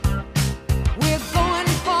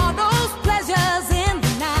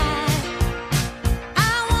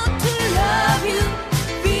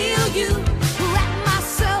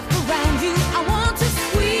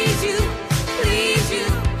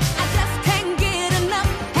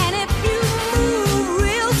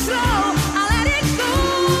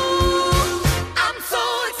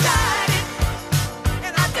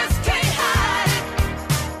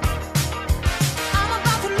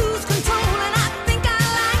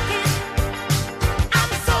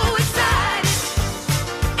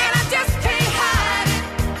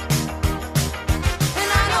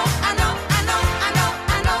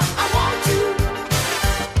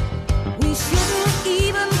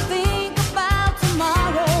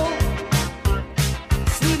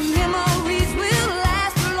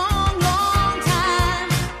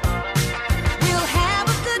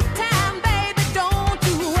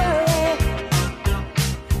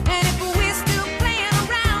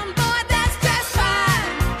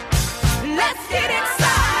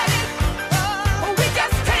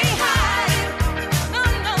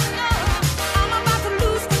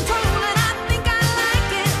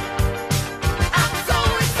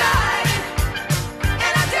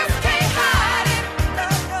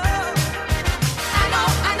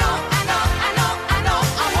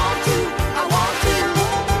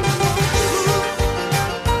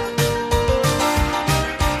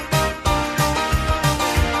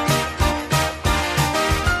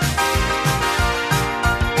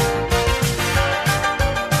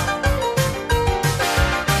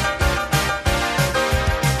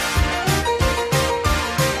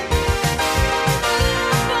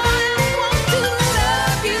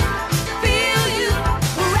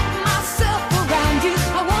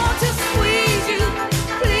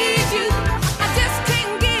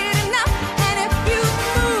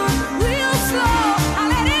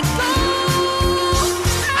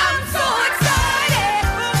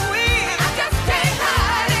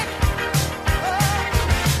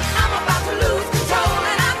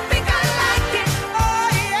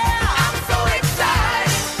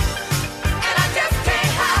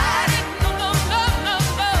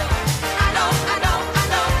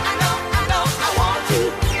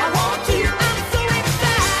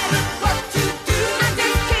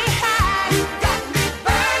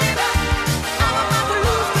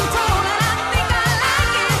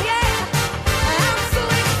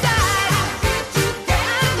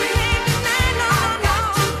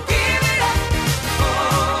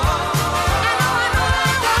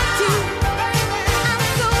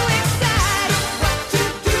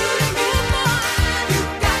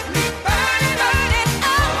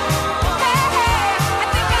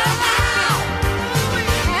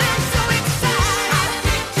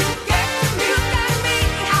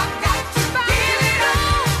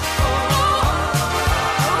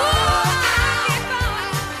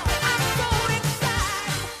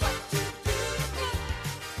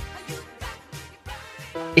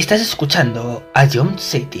 Estás escuchando a John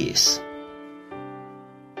Cities.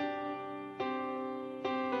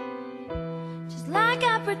 Just like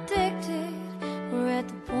I predicted, we're at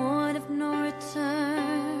the point of no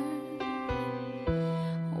return.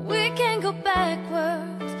 We can't go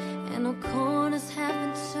backwards, and no corners have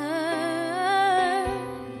been turned.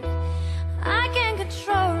 I can't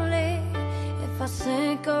control it, if I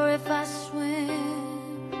sink or if I swim.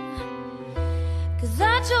 'Cause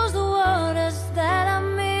I chose the waters that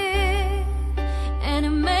I'm in, and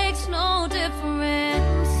it makes no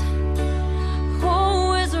difference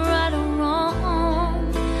who is right or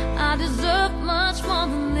wrong. I deserve much more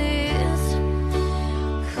than this,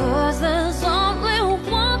 'cause there's only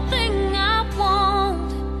one thing I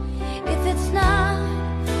want. If it's not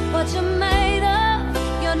what you're made of,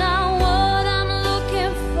 you're not what I'm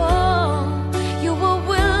looking for. You were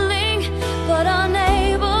willing but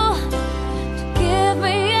unable to give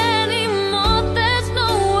me any more. There's no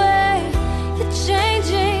way you're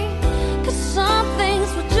changing, 'cause some things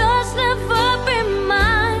will just never be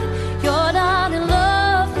mine. You're not in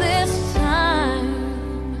love this time,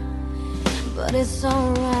 but it's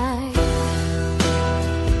alright.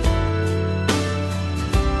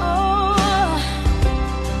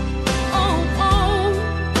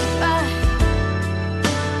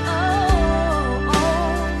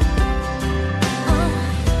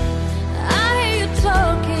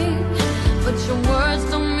 Your words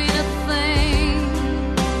don't mean a thing.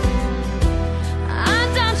 I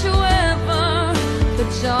doubt you ever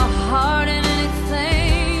put your heart in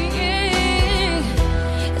anything.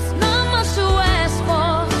 It's not much to ask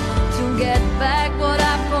for to get back what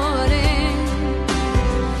I put in,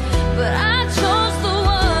 but I chose the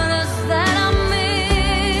waters that I'm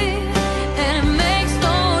in, and it makes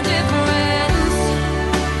no difference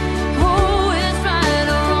who is right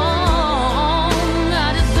or wrong. I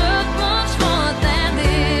deserve much more than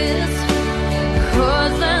this,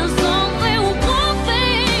 'cause there's only one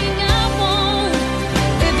thing I want.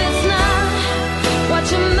 If it's not what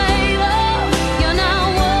you're made of, you're not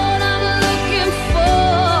what I'm looking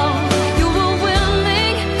for. You were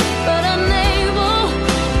willing but unable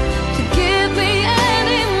to give me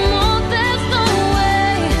any more. There's no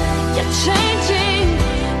way you're changing,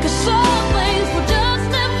 'cause some things will just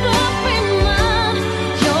never be mine.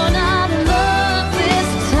 You're not in love this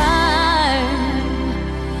time,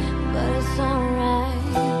 but it's alright.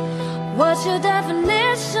 What's your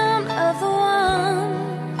definition of the one?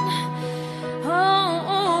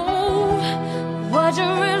 Oh, what you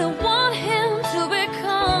really want him to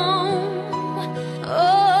become?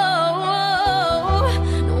 Oh,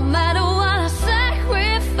 no matter what I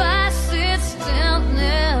sacrifice, it's still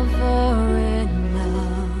never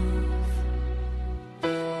enough.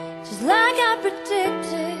 Just like I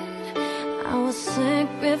predicted, I will sink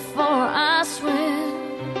before I swim.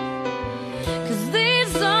 'Cause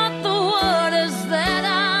these are the waters that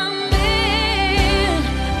I'm in.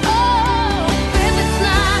 Oh, if it's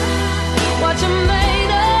not what you're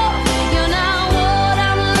made of, you're not what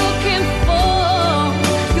I'm looking for.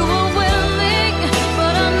 You were willing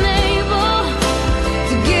but unable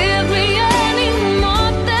to give me any more.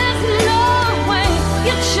 There's no way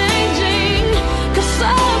you're changing, 'cause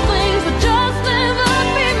some things will just never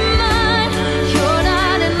be mine. You're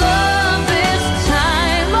not in love this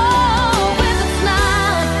time. Oh, if it's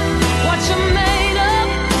not what you're made of,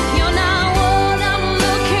 you're not what I'm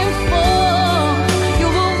looking for. You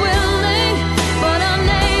were willing but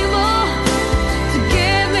unable to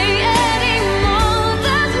give me any more.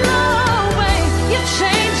 There's no way you're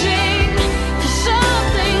changing, 'cause some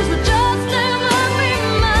things will just never be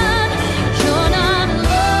mine. You're not in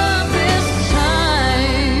love this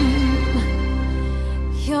time.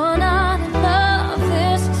 You're not in love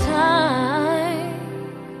this time.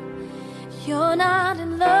 You're not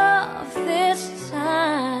in love this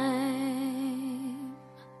time.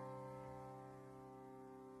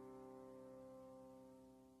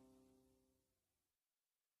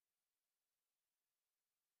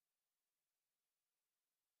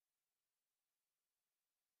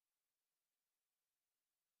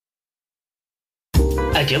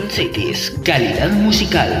 A John Cities, calidad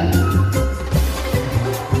musical.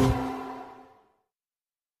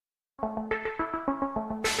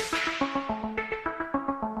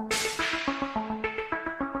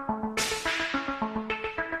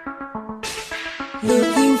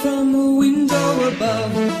 Looking from a window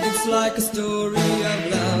above, it's like a story of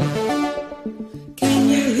love. Can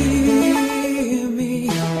you hear me?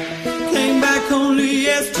 Came back only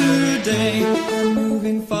yesterday. I'm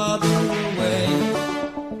moving farther away.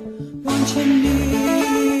 Want you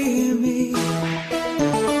near me?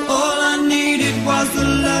 All I needed was the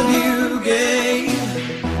love you gave.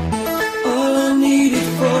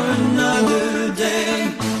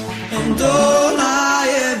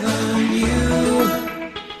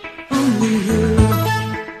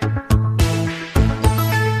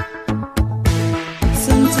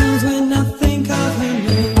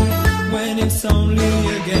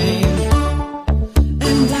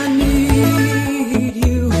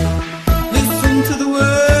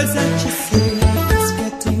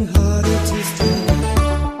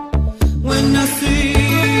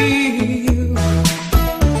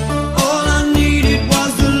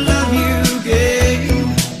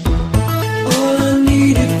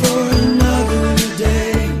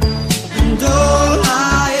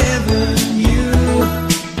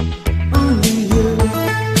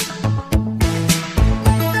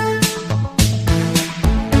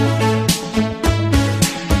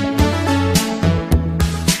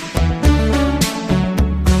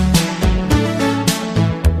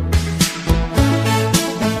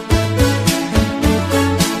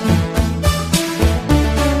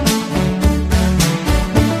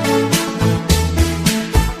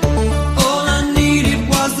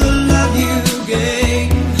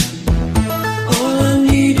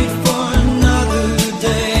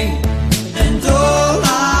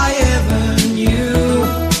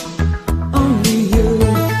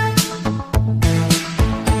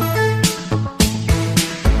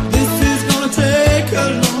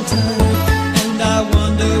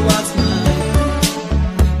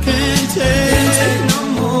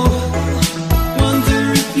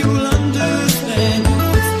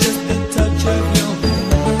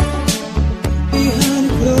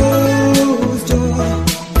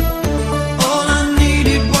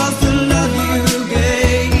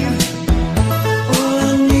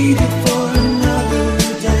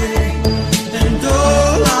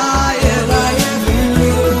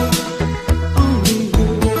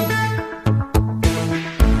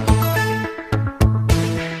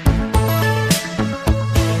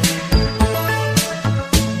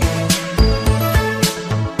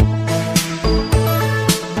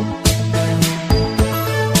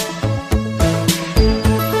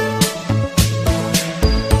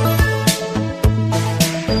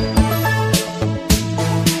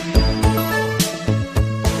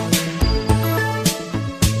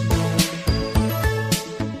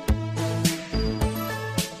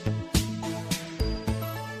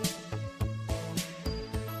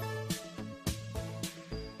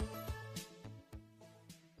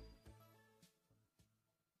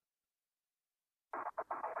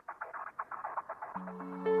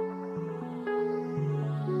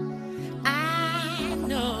 I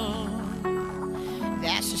know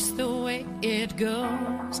that's just the way it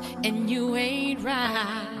goes, and you ain't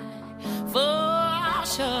right for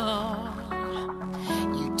sure.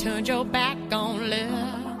 You turned your back on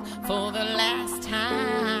love for the last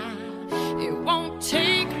time. It won't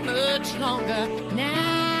take much longer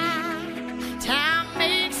now. Time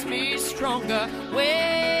makes me stronger.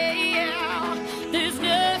 Well, there's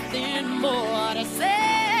nothing more to say.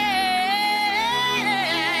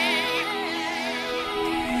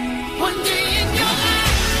 One day in your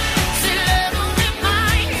life, say love will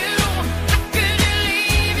remind you. How could you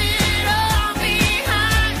leave it all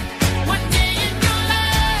behind? One day in your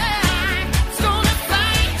life, it's gonna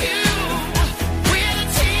find you with the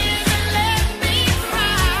tears that let me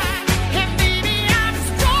cry. And baby, I'm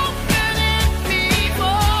stronger than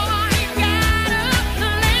before. You gotta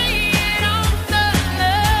lay it on the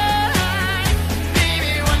line.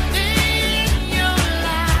 Baby, one day in your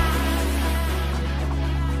life,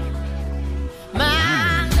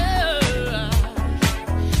 my love,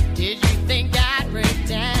 did you think I'd break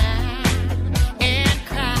down and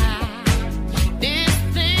cry? This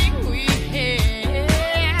thing we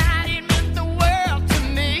had, it meant the world to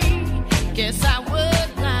me. Guess I was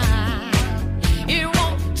blind. It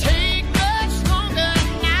won't take much longer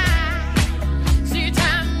now. See,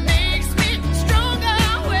 time makes me stronger.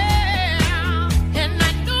 Well, and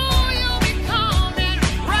I know you'll be coming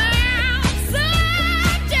around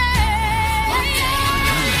someday.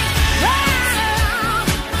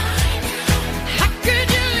 How could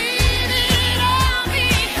you leave it all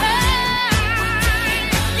behind?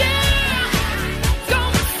 Yeah,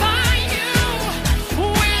 gonna find you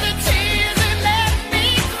with the tears that let me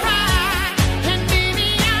cry. And baby,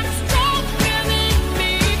 I'm stronger than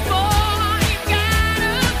before. You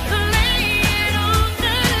gotta lay it on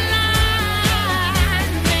the line.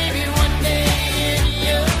 Maybe one day in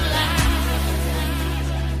your life,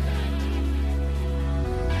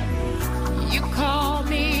 you call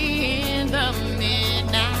me in the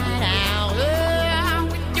midnight hour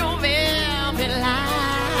with your velvet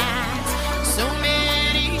lights. So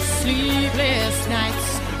many sleepless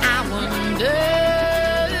nights, I wonder,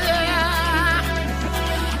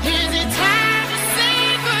 is it time to say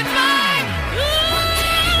goodbye?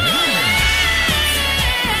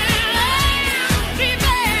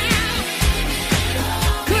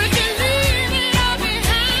 Could you leave it all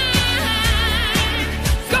behind?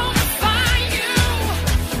 Gonna find you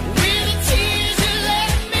with the tears that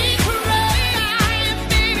let me cry. And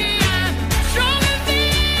baby, I'm stronger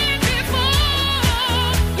than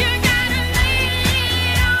before. You gotta lay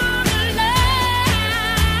it on the line.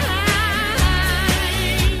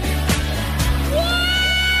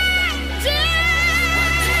 One day,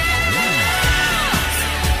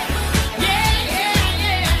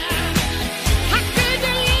 yeah. How could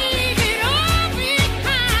you leave it all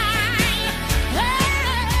behind? Oh,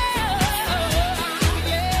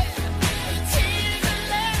 yeah. Tears that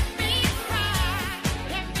let me cry.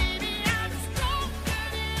 And baby, I'm stronger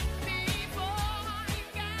than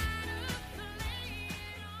before. You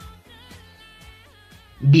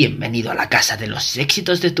Bienvenido a la casa de los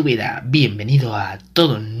éxitos de tu vida. Bienvenido a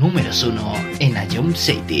todo números 1 en A Jump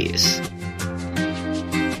Cities.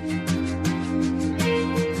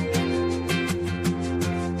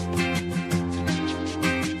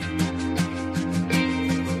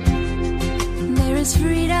 There is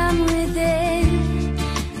freedom within,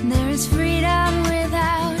 there is freedom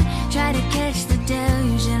without. Try to catch the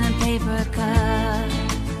deluge in a paper cup.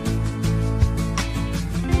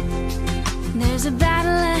 There's a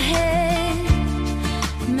battle ahead,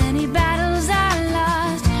 many battles are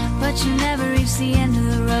lost, but you never reach the end of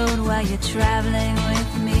the road while you're traveling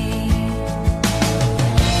with me.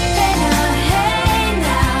 Hey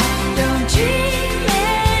now, don't dream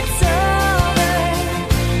it's over.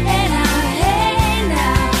 Hey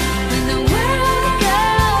now, when the world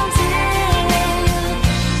comes in,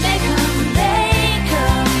 they come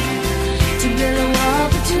to build a wall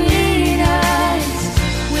between us.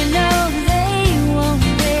 We know they won't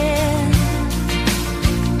win.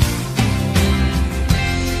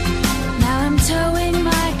 Now I'm towing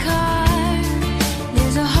my car.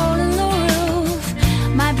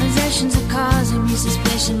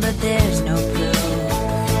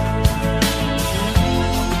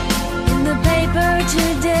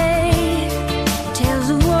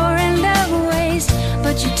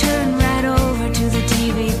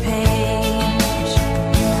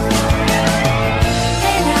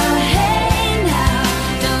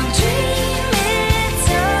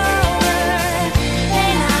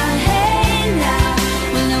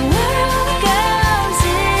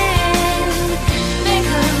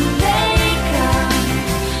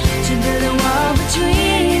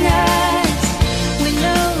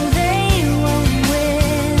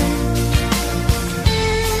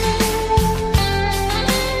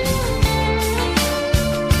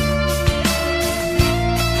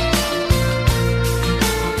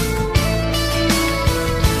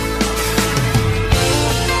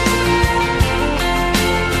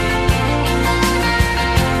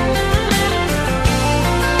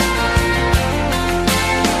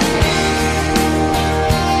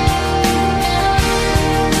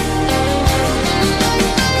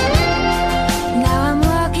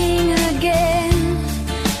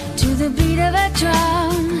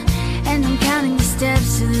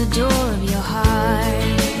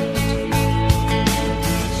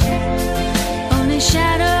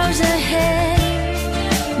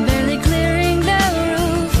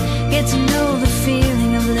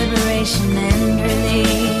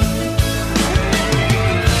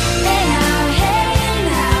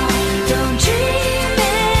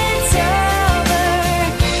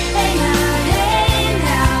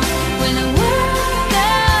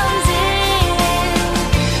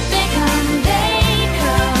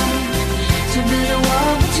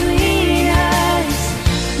 between us.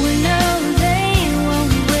 We know they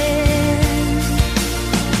won't win.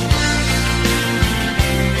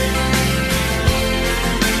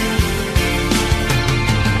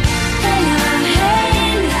 Hey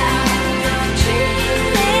now, don't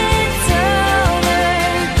dream it's over.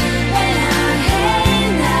 Hey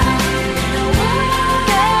now, no one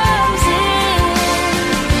comes in.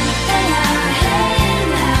 Hey now,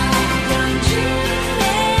 don't dream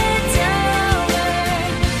it's over.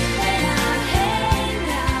 Hey now,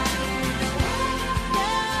 no one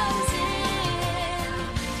comes in.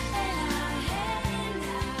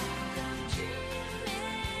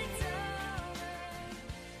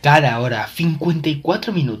 Cada hora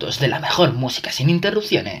 54 minutos de la mejor música sin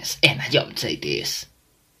interrupciones en Ions 80s.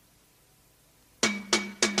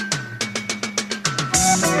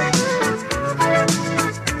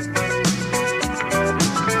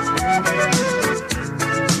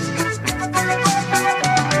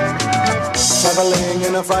 Traveling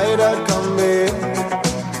in a freighter combi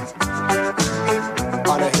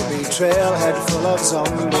on a hippie trailhead full of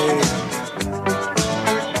zombies.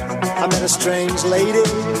 I met a strange lady,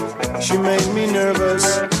 she made me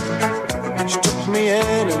nervous. She took me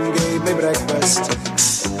in and gave me breakfast.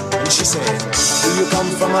 And she said, do you come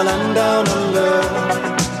from a land down under,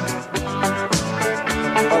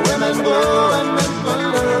 where women go and men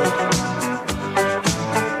wonder?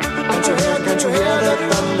 Can't you hear the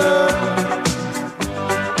thunder?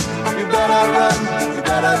 You better run, you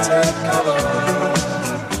better take cover.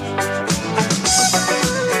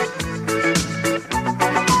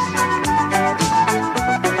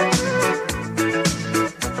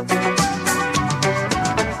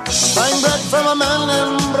 From a man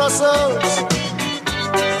in Brussels,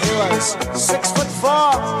 he was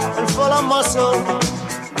 6'4" and full of muscle.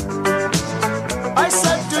 I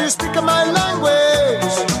said, do you speak my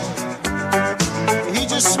language? He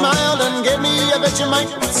just smiled and gave me a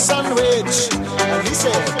Vegemite sandwich. And he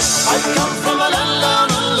said, I come from a land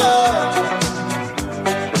down under,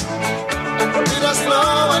 where rivers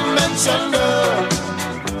flow and men chunder.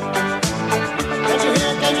 Can you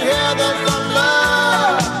hear the thunder?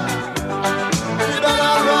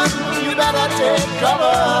 You better take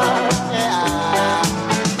cover, yeah.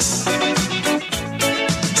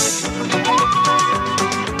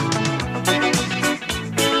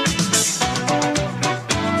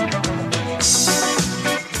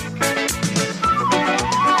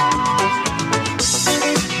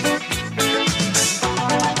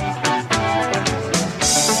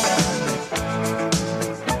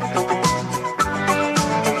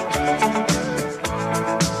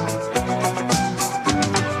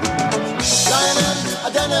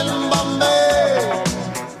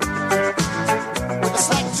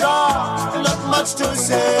 To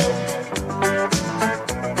say,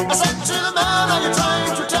 I said to the man, are you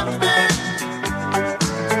trying to tempt me?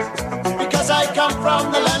 Because I come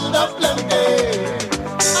from the land of plenty.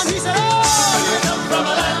 And he said, oh, you come from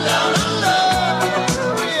a land down under,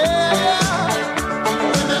 yeah.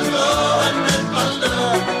 Women go and men wonder.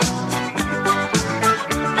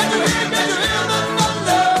 Can you hear the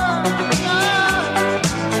thunder? Yeah.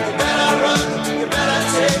 You better run, you better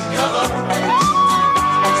take cover.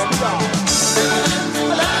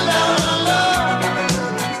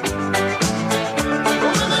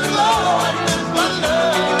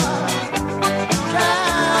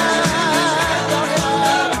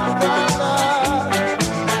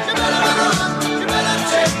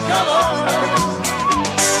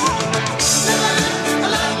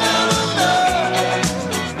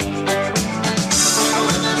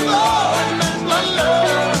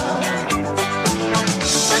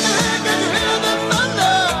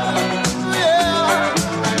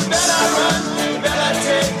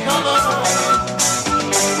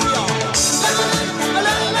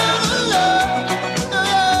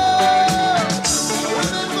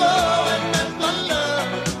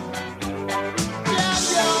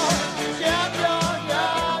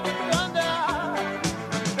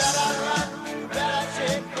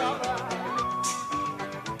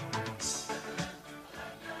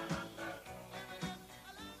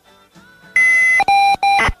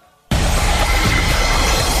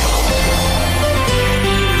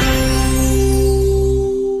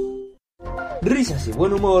 Risas y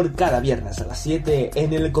buen humor cada viernes a las 7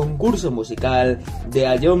 en el concurso musical de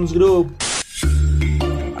A Jones Group.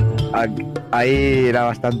 Ahí era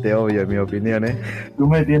bastante obvio, en mi opinión, ¿eh? Tú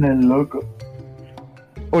me tienes loco.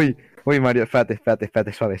 Uy, Mario, espérate,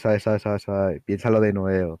 suave. Piénsalo de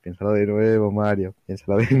nuevo, Mario.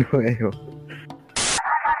 Piénsalo de nuevo.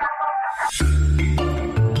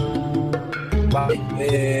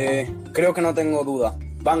 Vale, creo que no tengo duda.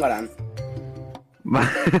 Bangarang.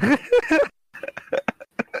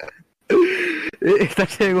 ¿Estás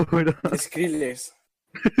seguro? Skrillex.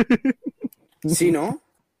 Sí, ¿no?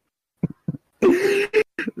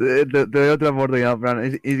 Te doy otra oportunidad,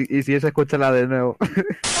 Fran. Y si es, escúchala de nuevo.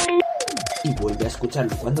 Y vuelve a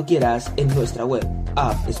escucharlo cuando quieras en nuestra web,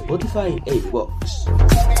 app, Spotify e iVoox.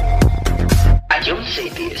 Ion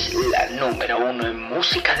City es la número 1 en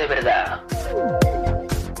música de verdad.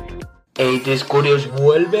 80's Curious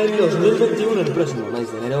vuelve en 2021. El próximo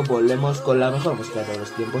mes de enero volvemos con la mejor música de todos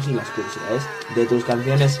los tiempos y las curiosidades de tus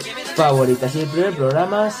canciones favoritas. Y el primer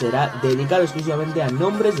programa será dedicado exclusivamente a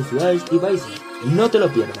nombres de ciudades y países. No te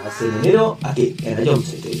lo pierdas en enero aquí en Ion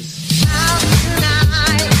Cities.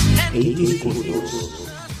 80's Curious,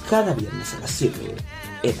 cada viernes a las 7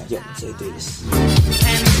 en Ion Cities.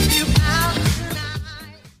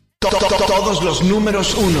 Todos los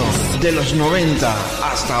números 1 de los 90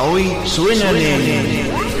 hasta hoy suenan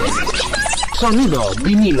en Sonido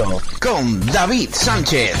Vinilo con David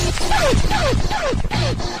Sánchez.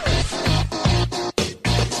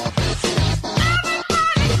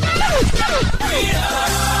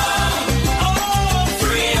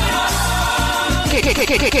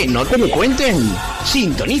 Que no te lo cuenten.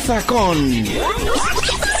 Sintoniza con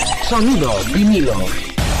Sonido Vinilo.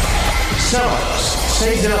 Sábados,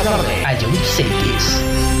 6 de la tarde. Ion Cities.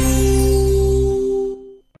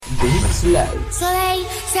 This Life. So they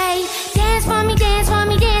say, dance for me, dance for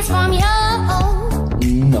me, dance for me, oh,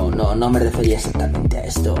 oh. No me refería exactamente a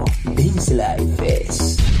esto. This Life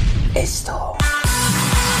es esto.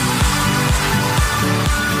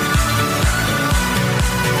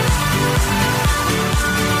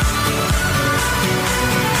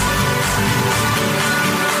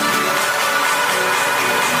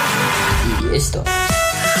 Y esto.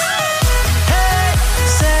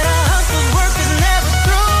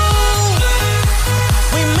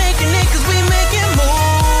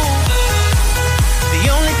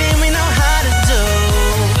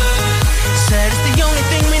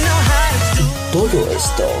 Todo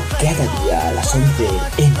esto cada día a las 11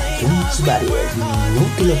 en iTunes Varied. No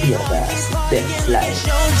te lo pierdas. Dance Live.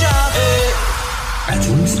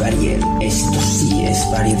 iTunes Varied. Esto sí es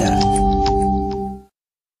variedad.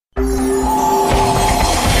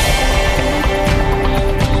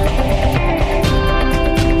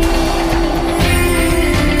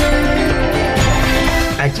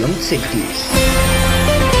 Ion Cities.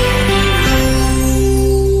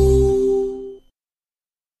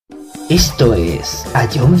 Esto es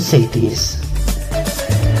Ion Cities.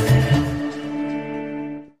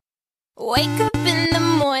 Wake up in the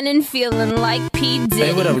morning feeling like P. Diddy.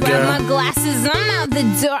 Hey, what up, Grab girl? my glasses, I'm out the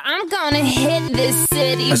door. I'm gonna hit this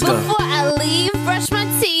city. Let's go. Before I leave, brush my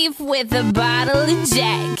teeth with a bottle of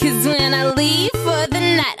Jack. Cause when I leave for the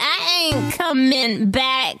night, I ain't coming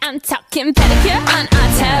back. I'm talking pedicure on our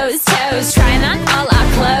toes, toes. Trying on all our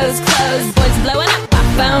clothes, clothes. Boys blowing up our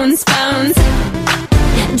phones, phones.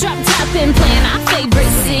 Drop top and playing our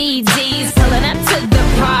favorite CDs. Pulling up to the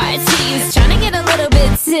parties. Trying to get a little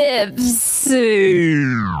bit tipsy.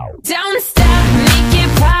 Don't stop, make it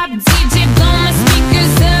pop. DJ, blow my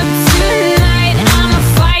speakers up tonight. I'ma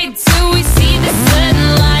fight till we see the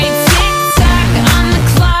sunlight. Tick tock on the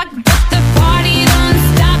clock, but the party don't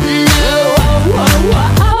stop. No. Oh, oh,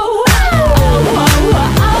 oh, oh, oh, oh,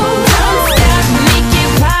 oh, oh. Don't stop, make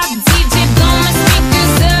it pop. DJ, blow my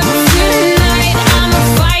speakers up tonight. I'ma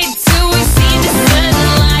fight till we see the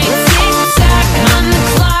sunlight. Tick tock on the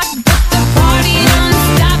clock, but the party don't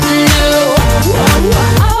stop. No. Oh,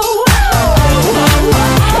 oh, oh, oh, oh.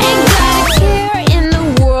 Ain't got a care in the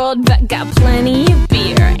world, but got plenty of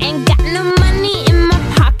beer. Ain't got no money in my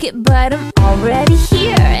pocket, but I'm already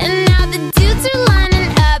here. And now the dudes are lining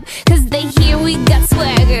up, cause they hear we got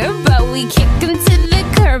swagger. But we kick them to the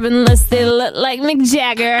curb unless they look like Mick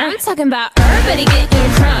Jagger. I'm talking about everybody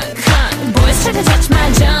getting crunk, crunk. Boys try to touch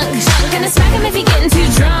my junk, junk. Gonna smack him if he getting too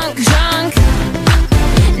drunk, drunk.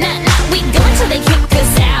 Nah, nah, we go until they kick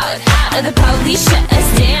us out, out. Or the police shut us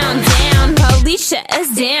down, down. Police shut us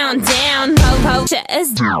down, down. Po, shut us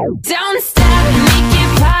down. Don't stop, make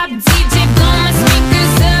it pop. DJ, blow my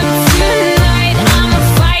speakers up tonight. I'ma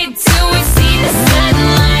fight till we see the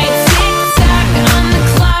sunlight. Tick tock on the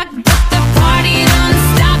clock, but the party don't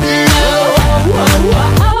stop. No. Oh, oh,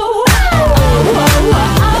 oh, oh, oh, oh, oh,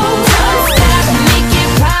 oh. Don't stop, make it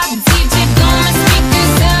pop. DJ, blow my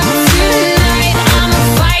speakers up tonight. I'ma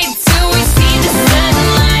fight till we see the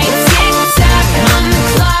sunlight. Tick tock on the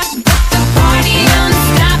clock, but the party don't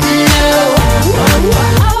stop. No. Oh, oh,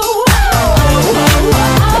 oh, oh,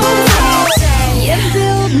 oh, oh. You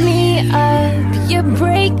build me up, you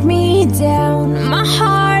break me down.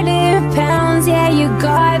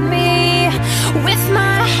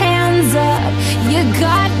 you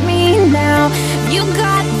got me now. You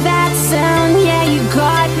got that sound, yeah, you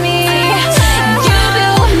got me. You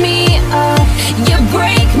build me up, you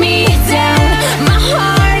break me down. My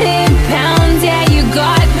heart it pounds, yeah, you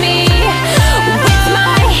got me. With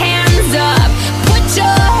my hands up, put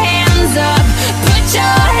your hands up, put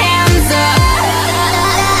your hands up.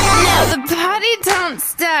 Now the party don't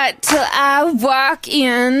start till I walk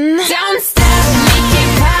in. Don't stop, make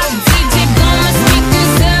it pop, DJ blow my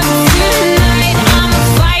speakers up tonight. I'ma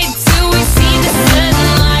fight till we see the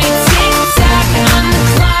sunlight.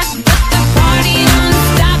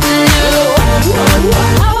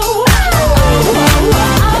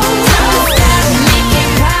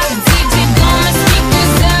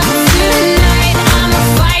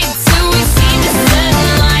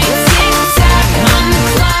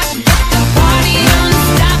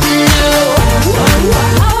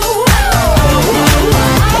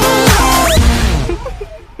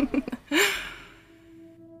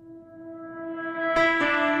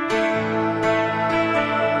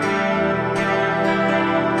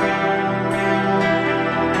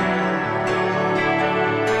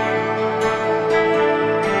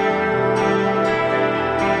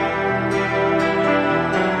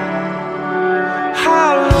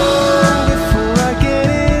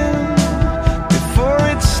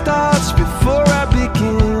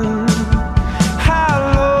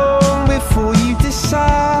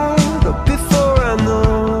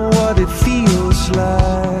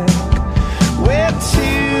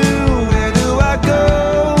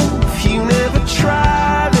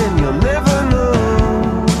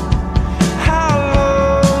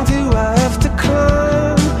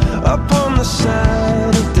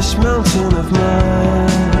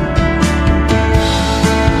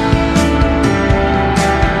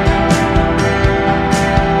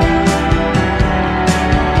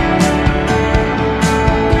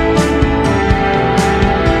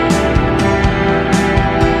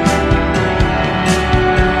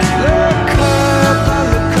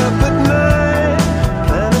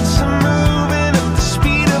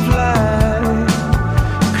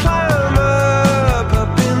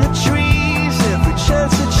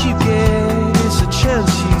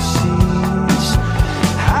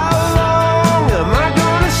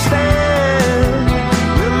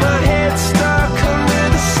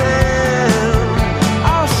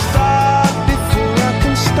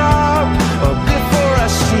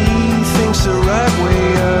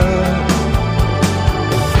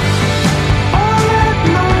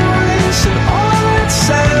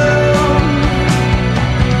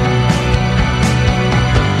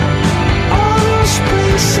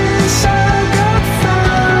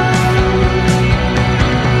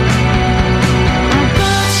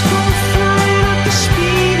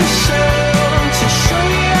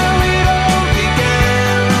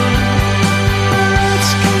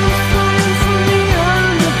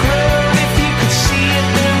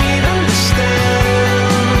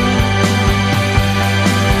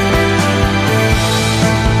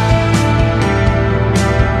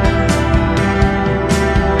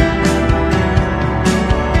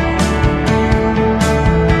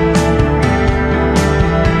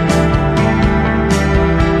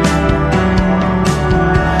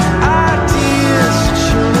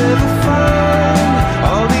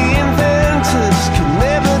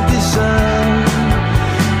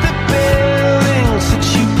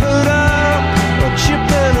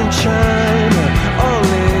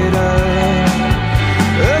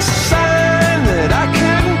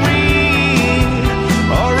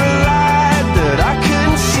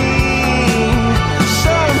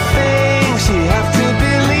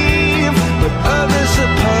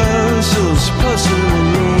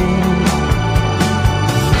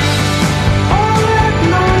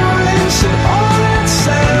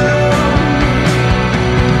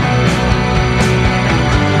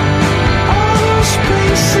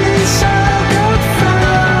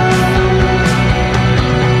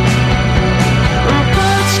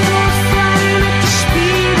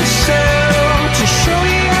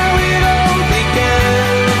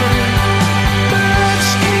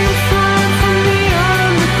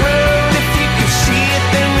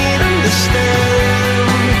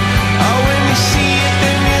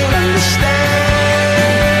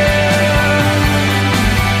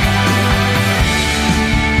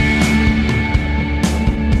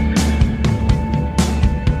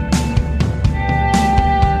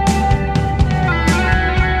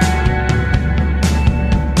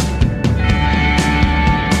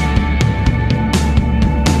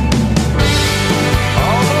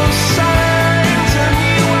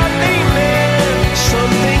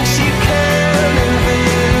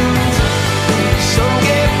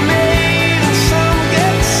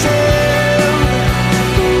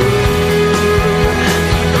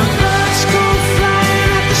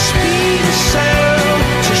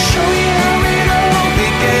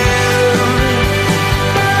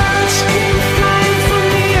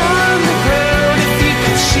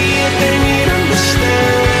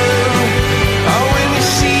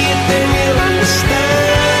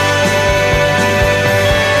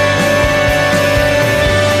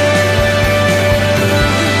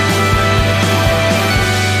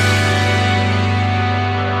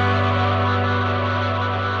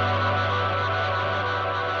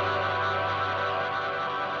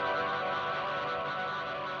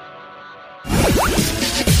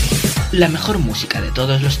 La mejor música de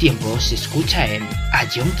todos los tiempos se escucha en A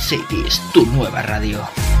Young Cities, tu nueva radio.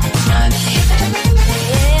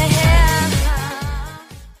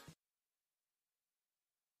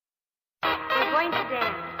 We're going to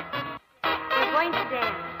dance. We're going to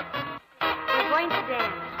dance. We're going to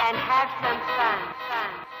dance and have some fun.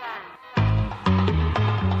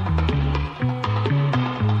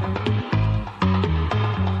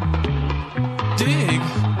 Dig.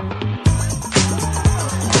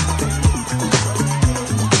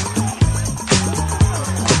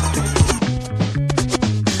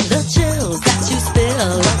 The chills that you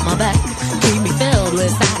spill up my back keep me filled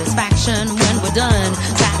with satisfaction when we're done.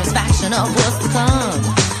 Satisfaction of what's to come.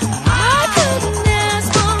 I couldn't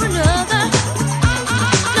ask for another.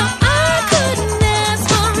 No, I couldn't ask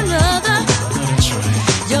for another.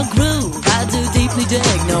 Your groove, I do deeply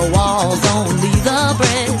dig. No walls, only the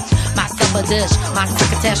bridge. My supper dish, my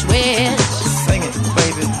crocketesh wish. Sing it,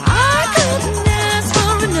 baby. I couldn't ask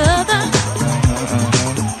for another.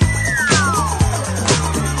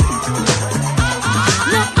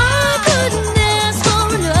 No, I couldn't ask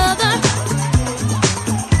for another.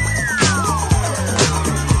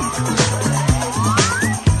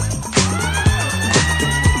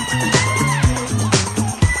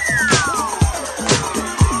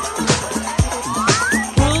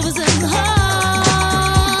 Groove is in the heart.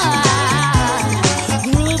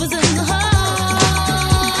 Groove is in the heart.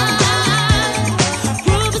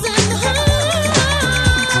 Groove is in the heart.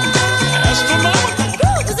 That's the moment.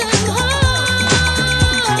 Groove is in the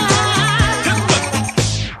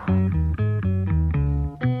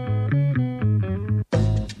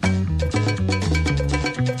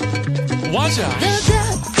Watch out. The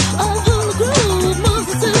depth of who the groove moves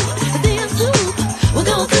us to the end hoop. We'll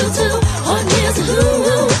go through to on years of who.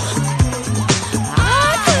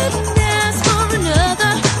 I couldn't ask for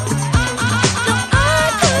another. No, I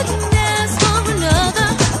couldn't ask for another.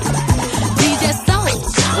 DJ Soul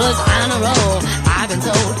was on a roll. I've been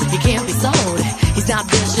told he can't be sold. He's not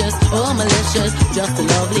vicious or malicious, just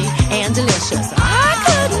lovely and delicious. I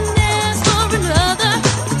couldn't ask for another.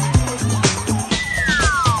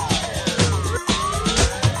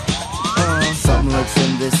 Something lurks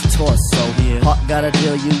in this torso. Heart got a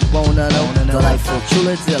deal you wanna know. Delightful,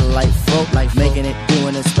 truly delightful. Making it,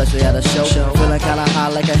 doing it, especially at a show. Feeling kinda high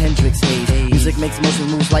like a Hendrix haze. Music makes motion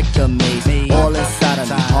moves like a maze. All inside of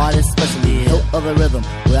me, heart especially. Hilt of the rhythm,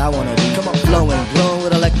 where I wanna be. Come on, flowing, glowing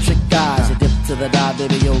with electric eyes. You dip to the dive,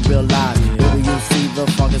 baby, you'll realize. Baby, you'll see the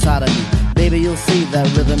funk inside of me. Baby, you'll see that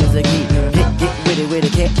rhythm is a key. Get with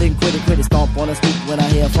it, can't think, quit it. Stomp on the stoop when I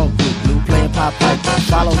hear funk group. Blue playing pop pipe,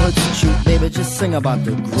 follow her to shoot. Baby, just sing about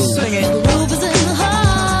the groove. Sing it. The groove is in the heart.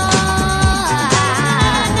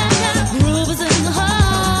 Groove is in the heart.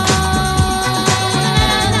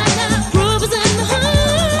 Groove is in the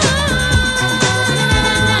heart.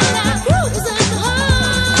 Groove is in the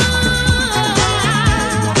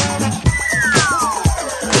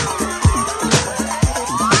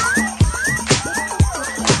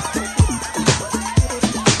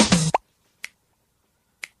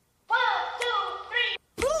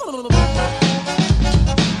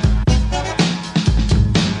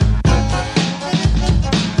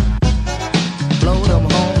Blow them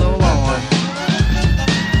home the one.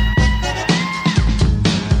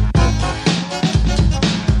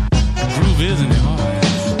 Groove is in the heart.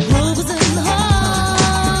 Groove is in the heart.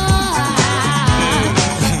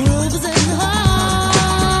 Groove is in the heart.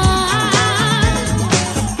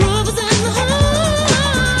 Groove is in the heart.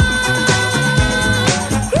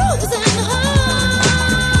 Groove is in the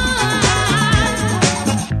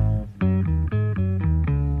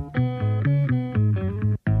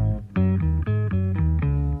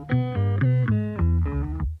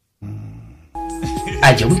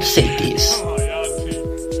A Young Cities.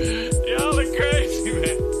 Y'all are crazy,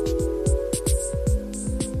 man.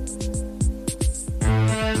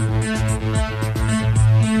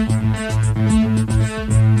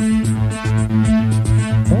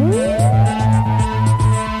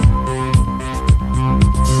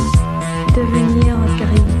 Devenir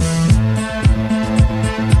gris.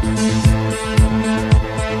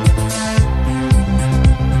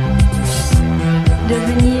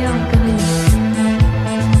 Devenir gris.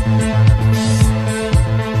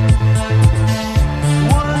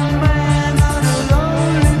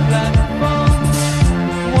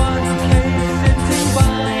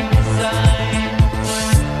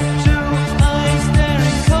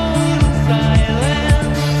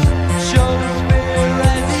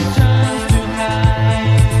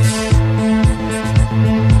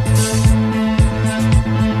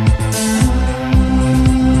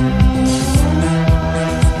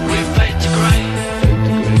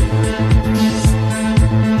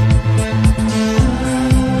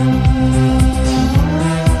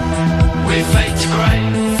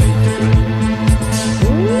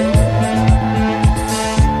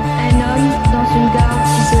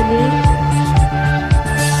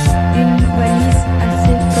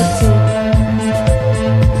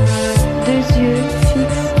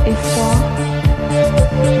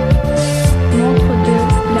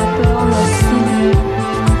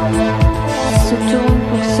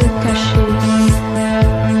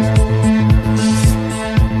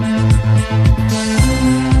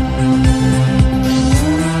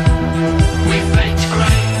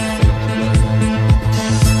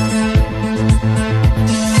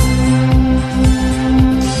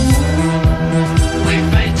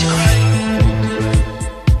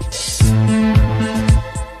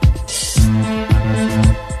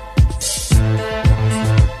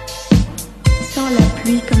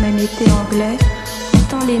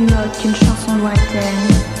 note qu'une chanson lointaine,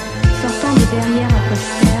 sortant de derrière un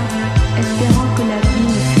poster, espérant que la vie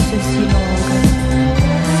ne fût aussi longue.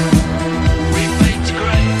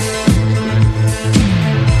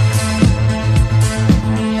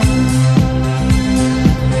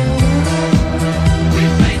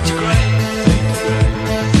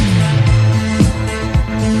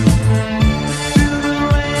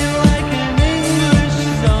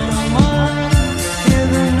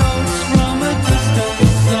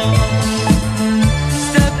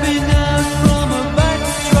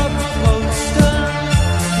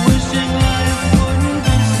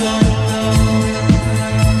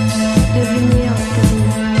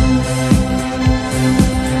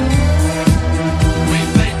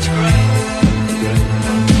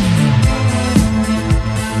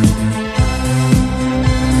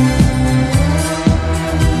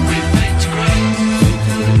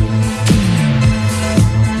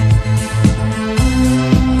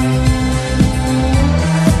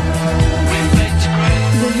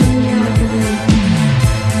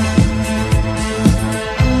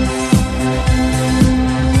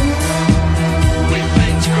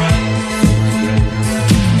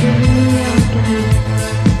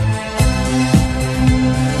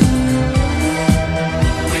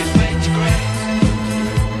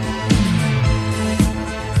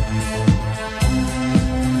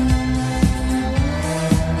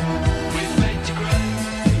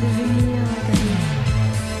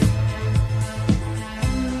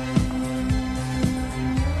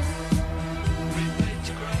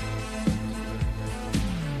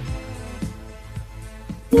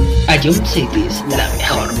 Ion Cities, la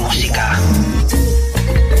mejor música.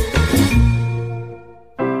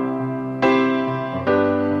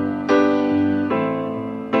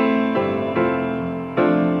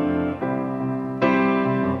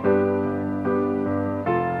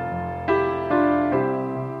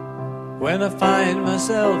 When I find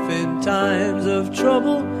myself in times of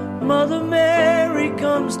trouble, Mother Mary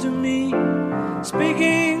comes to me,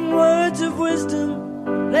 speaking words of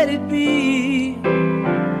wisdom, let it be.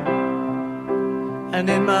 And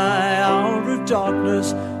in my hour of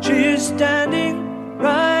darkness, she is standing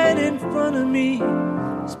right in front of me,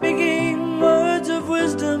 speaking words of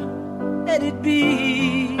wisdom, let it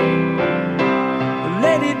be.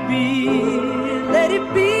 Let it be, let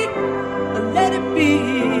it be, let it be,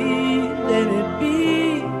 let it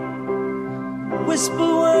be.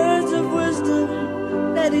 Whisper words of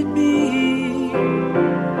wisdom, let it be.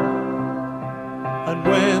 And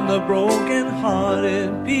when the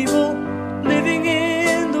broken-hearted people living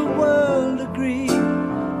in the world agree,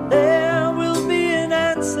 there will be an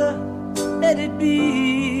answer, let it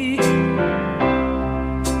be.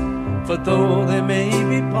 For though they may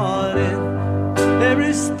be parted, there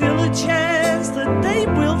is still a chance that they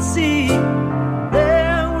will see.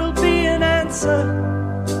 There will be an answer,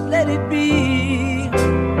 let it be.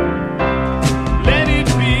 Let it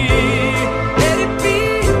be, let it be,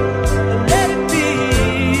 let it be,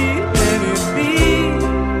 let it be.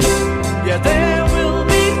 Yeah, there will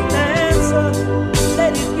be an answer,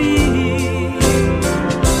 let it be.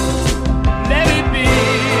 Let it be,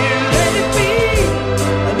 let it be,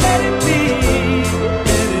 let it be,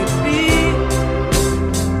 let it be.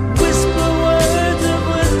 Whisper words of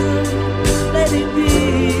wisdom, let it be.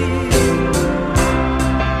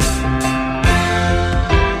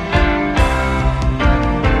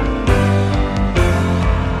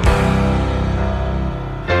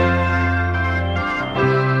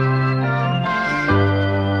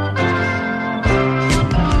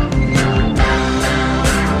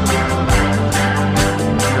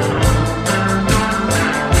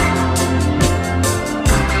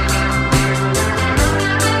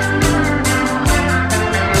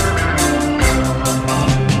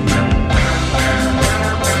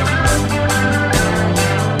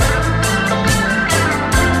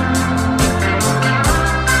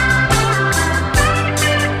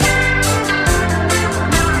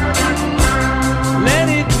 Let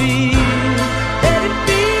it be, let it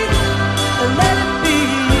be, let it be,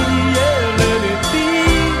 yeah, let it be.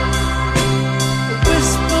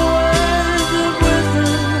 Whisper words of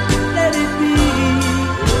wisdom, let it be.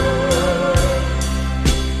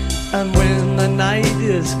 And when the night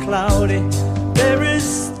is cloudy, there is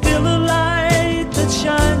still a light that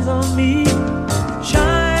shines on me.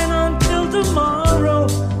 Shine until tomorrow,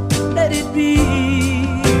 let it be.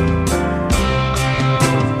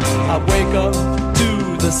 I wake up to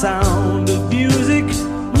the sound of music.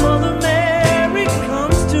 Mother Mary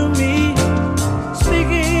comes to me,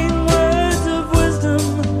 speaking words of wisdom,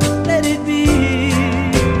 let it be.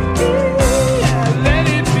 Yeah, let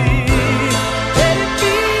it be, let it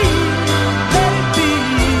be, let it be,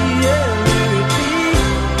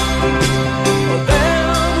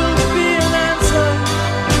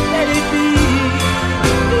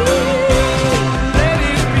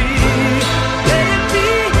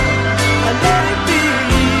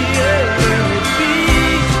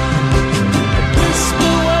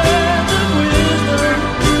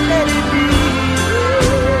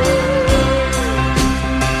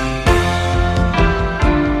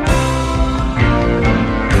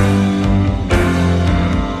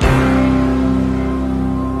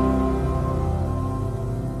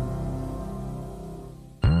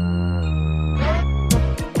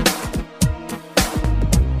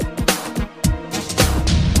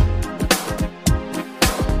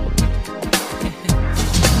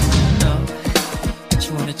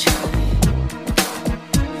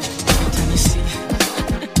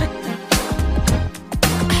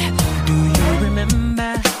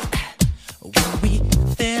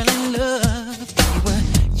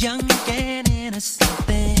 and innocent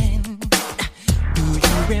then. Do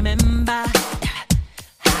you remember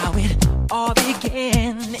how it all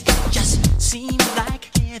began? It just seemed like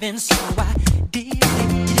heaven, so I did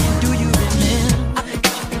it. Do you remember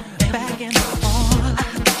back in the fall?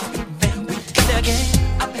 We did again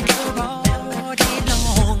all day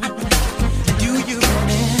long. Do you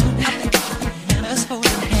remember us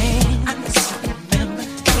holding hands? Remember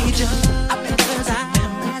each other's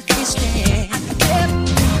eyes we stared. Do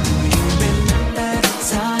you remember the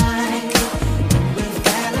time we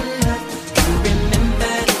fell in love? Do you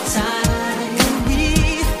remember the time when we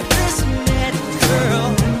first met, girl?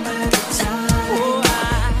 Oh,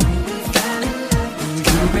 we fell in love.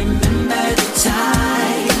 Do you remember the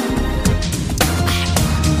time?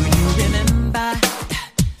 Do you remember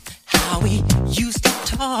how we used to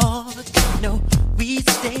talk? You know, we'd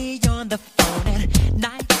stay on the phone at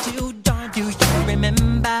night till dawn. Do you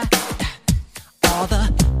remember all the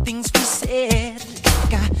things we said?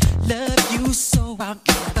 Like I love you so I'll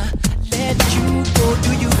never let you go.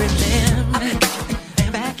 Do you remember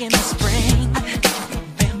back in the spring?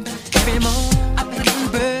 Every morning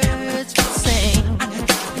birds would sing.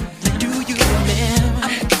 Do you remember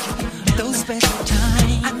those special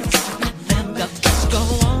times? The thoughts go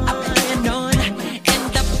on and on in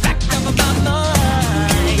the back of my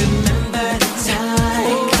mind. Remember the time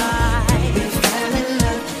we fell in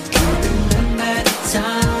love. Remember the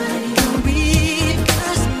time when we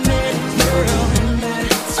first met, girl. Remember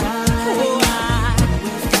the time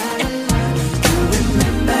we fell in love.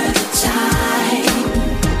 Remember the time.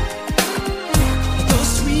 Those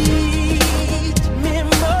sweet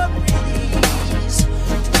memories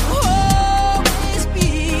will always be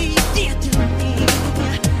dear to me.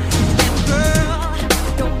 And girl,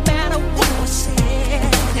 no matter what was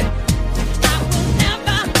said, I will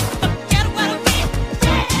never forget what we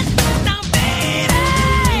said. Now, baby,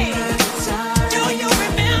 do you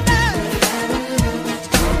remember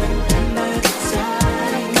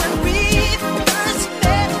when we first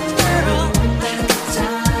met, girl?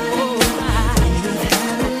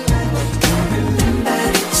 Remember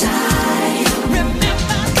the time.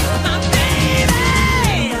 Remember my baby.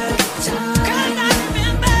 'Cause I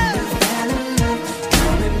remember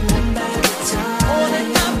all in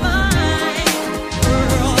my mind,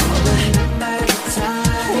 girl. Remember the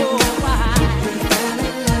time.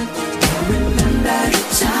 Remember the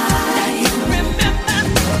time. Remember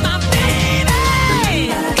my baby.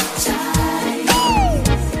 Remember the time.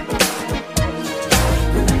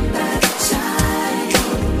 Remember the time.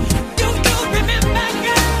 Do you remember,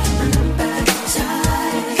 girl? Remember the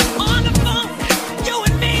time. On the phone, you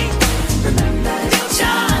and me. Remember the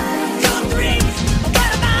time. You three.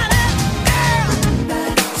 What about us, girl? Remember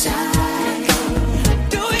the time.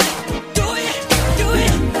 Do it, do it, do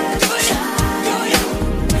it, do it, do it.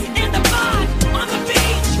 In the bar, on the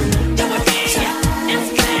beach, you and me, in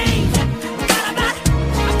Spain. What about?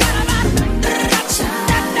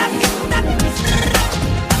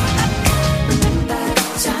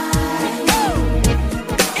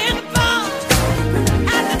 In the bar,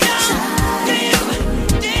 at the door. Do you?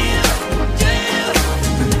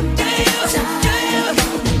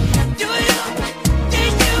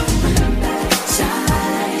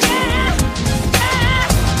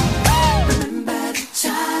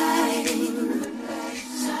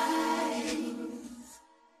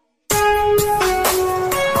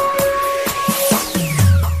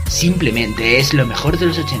 Simplemente es lo mejor de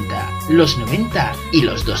los 80, los 90 y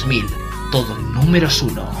los 2000. Todo en números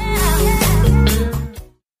 1.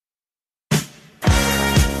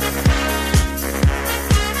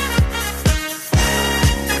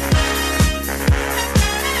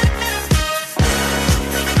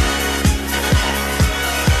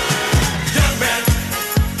 Young man,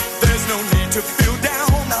 there's no need to feel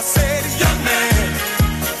down. I said, young man,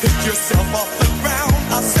 pick yourself off the ground.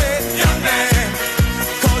 I said, young man,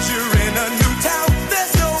 'cause you're in a new town.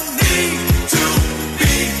 There's no need to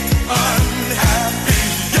be unhappy.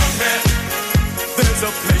 Young man, there's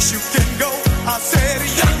a place you can go. I said,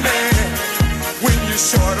 young man, when you're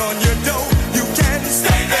short on your dough, you can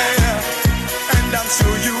stay there.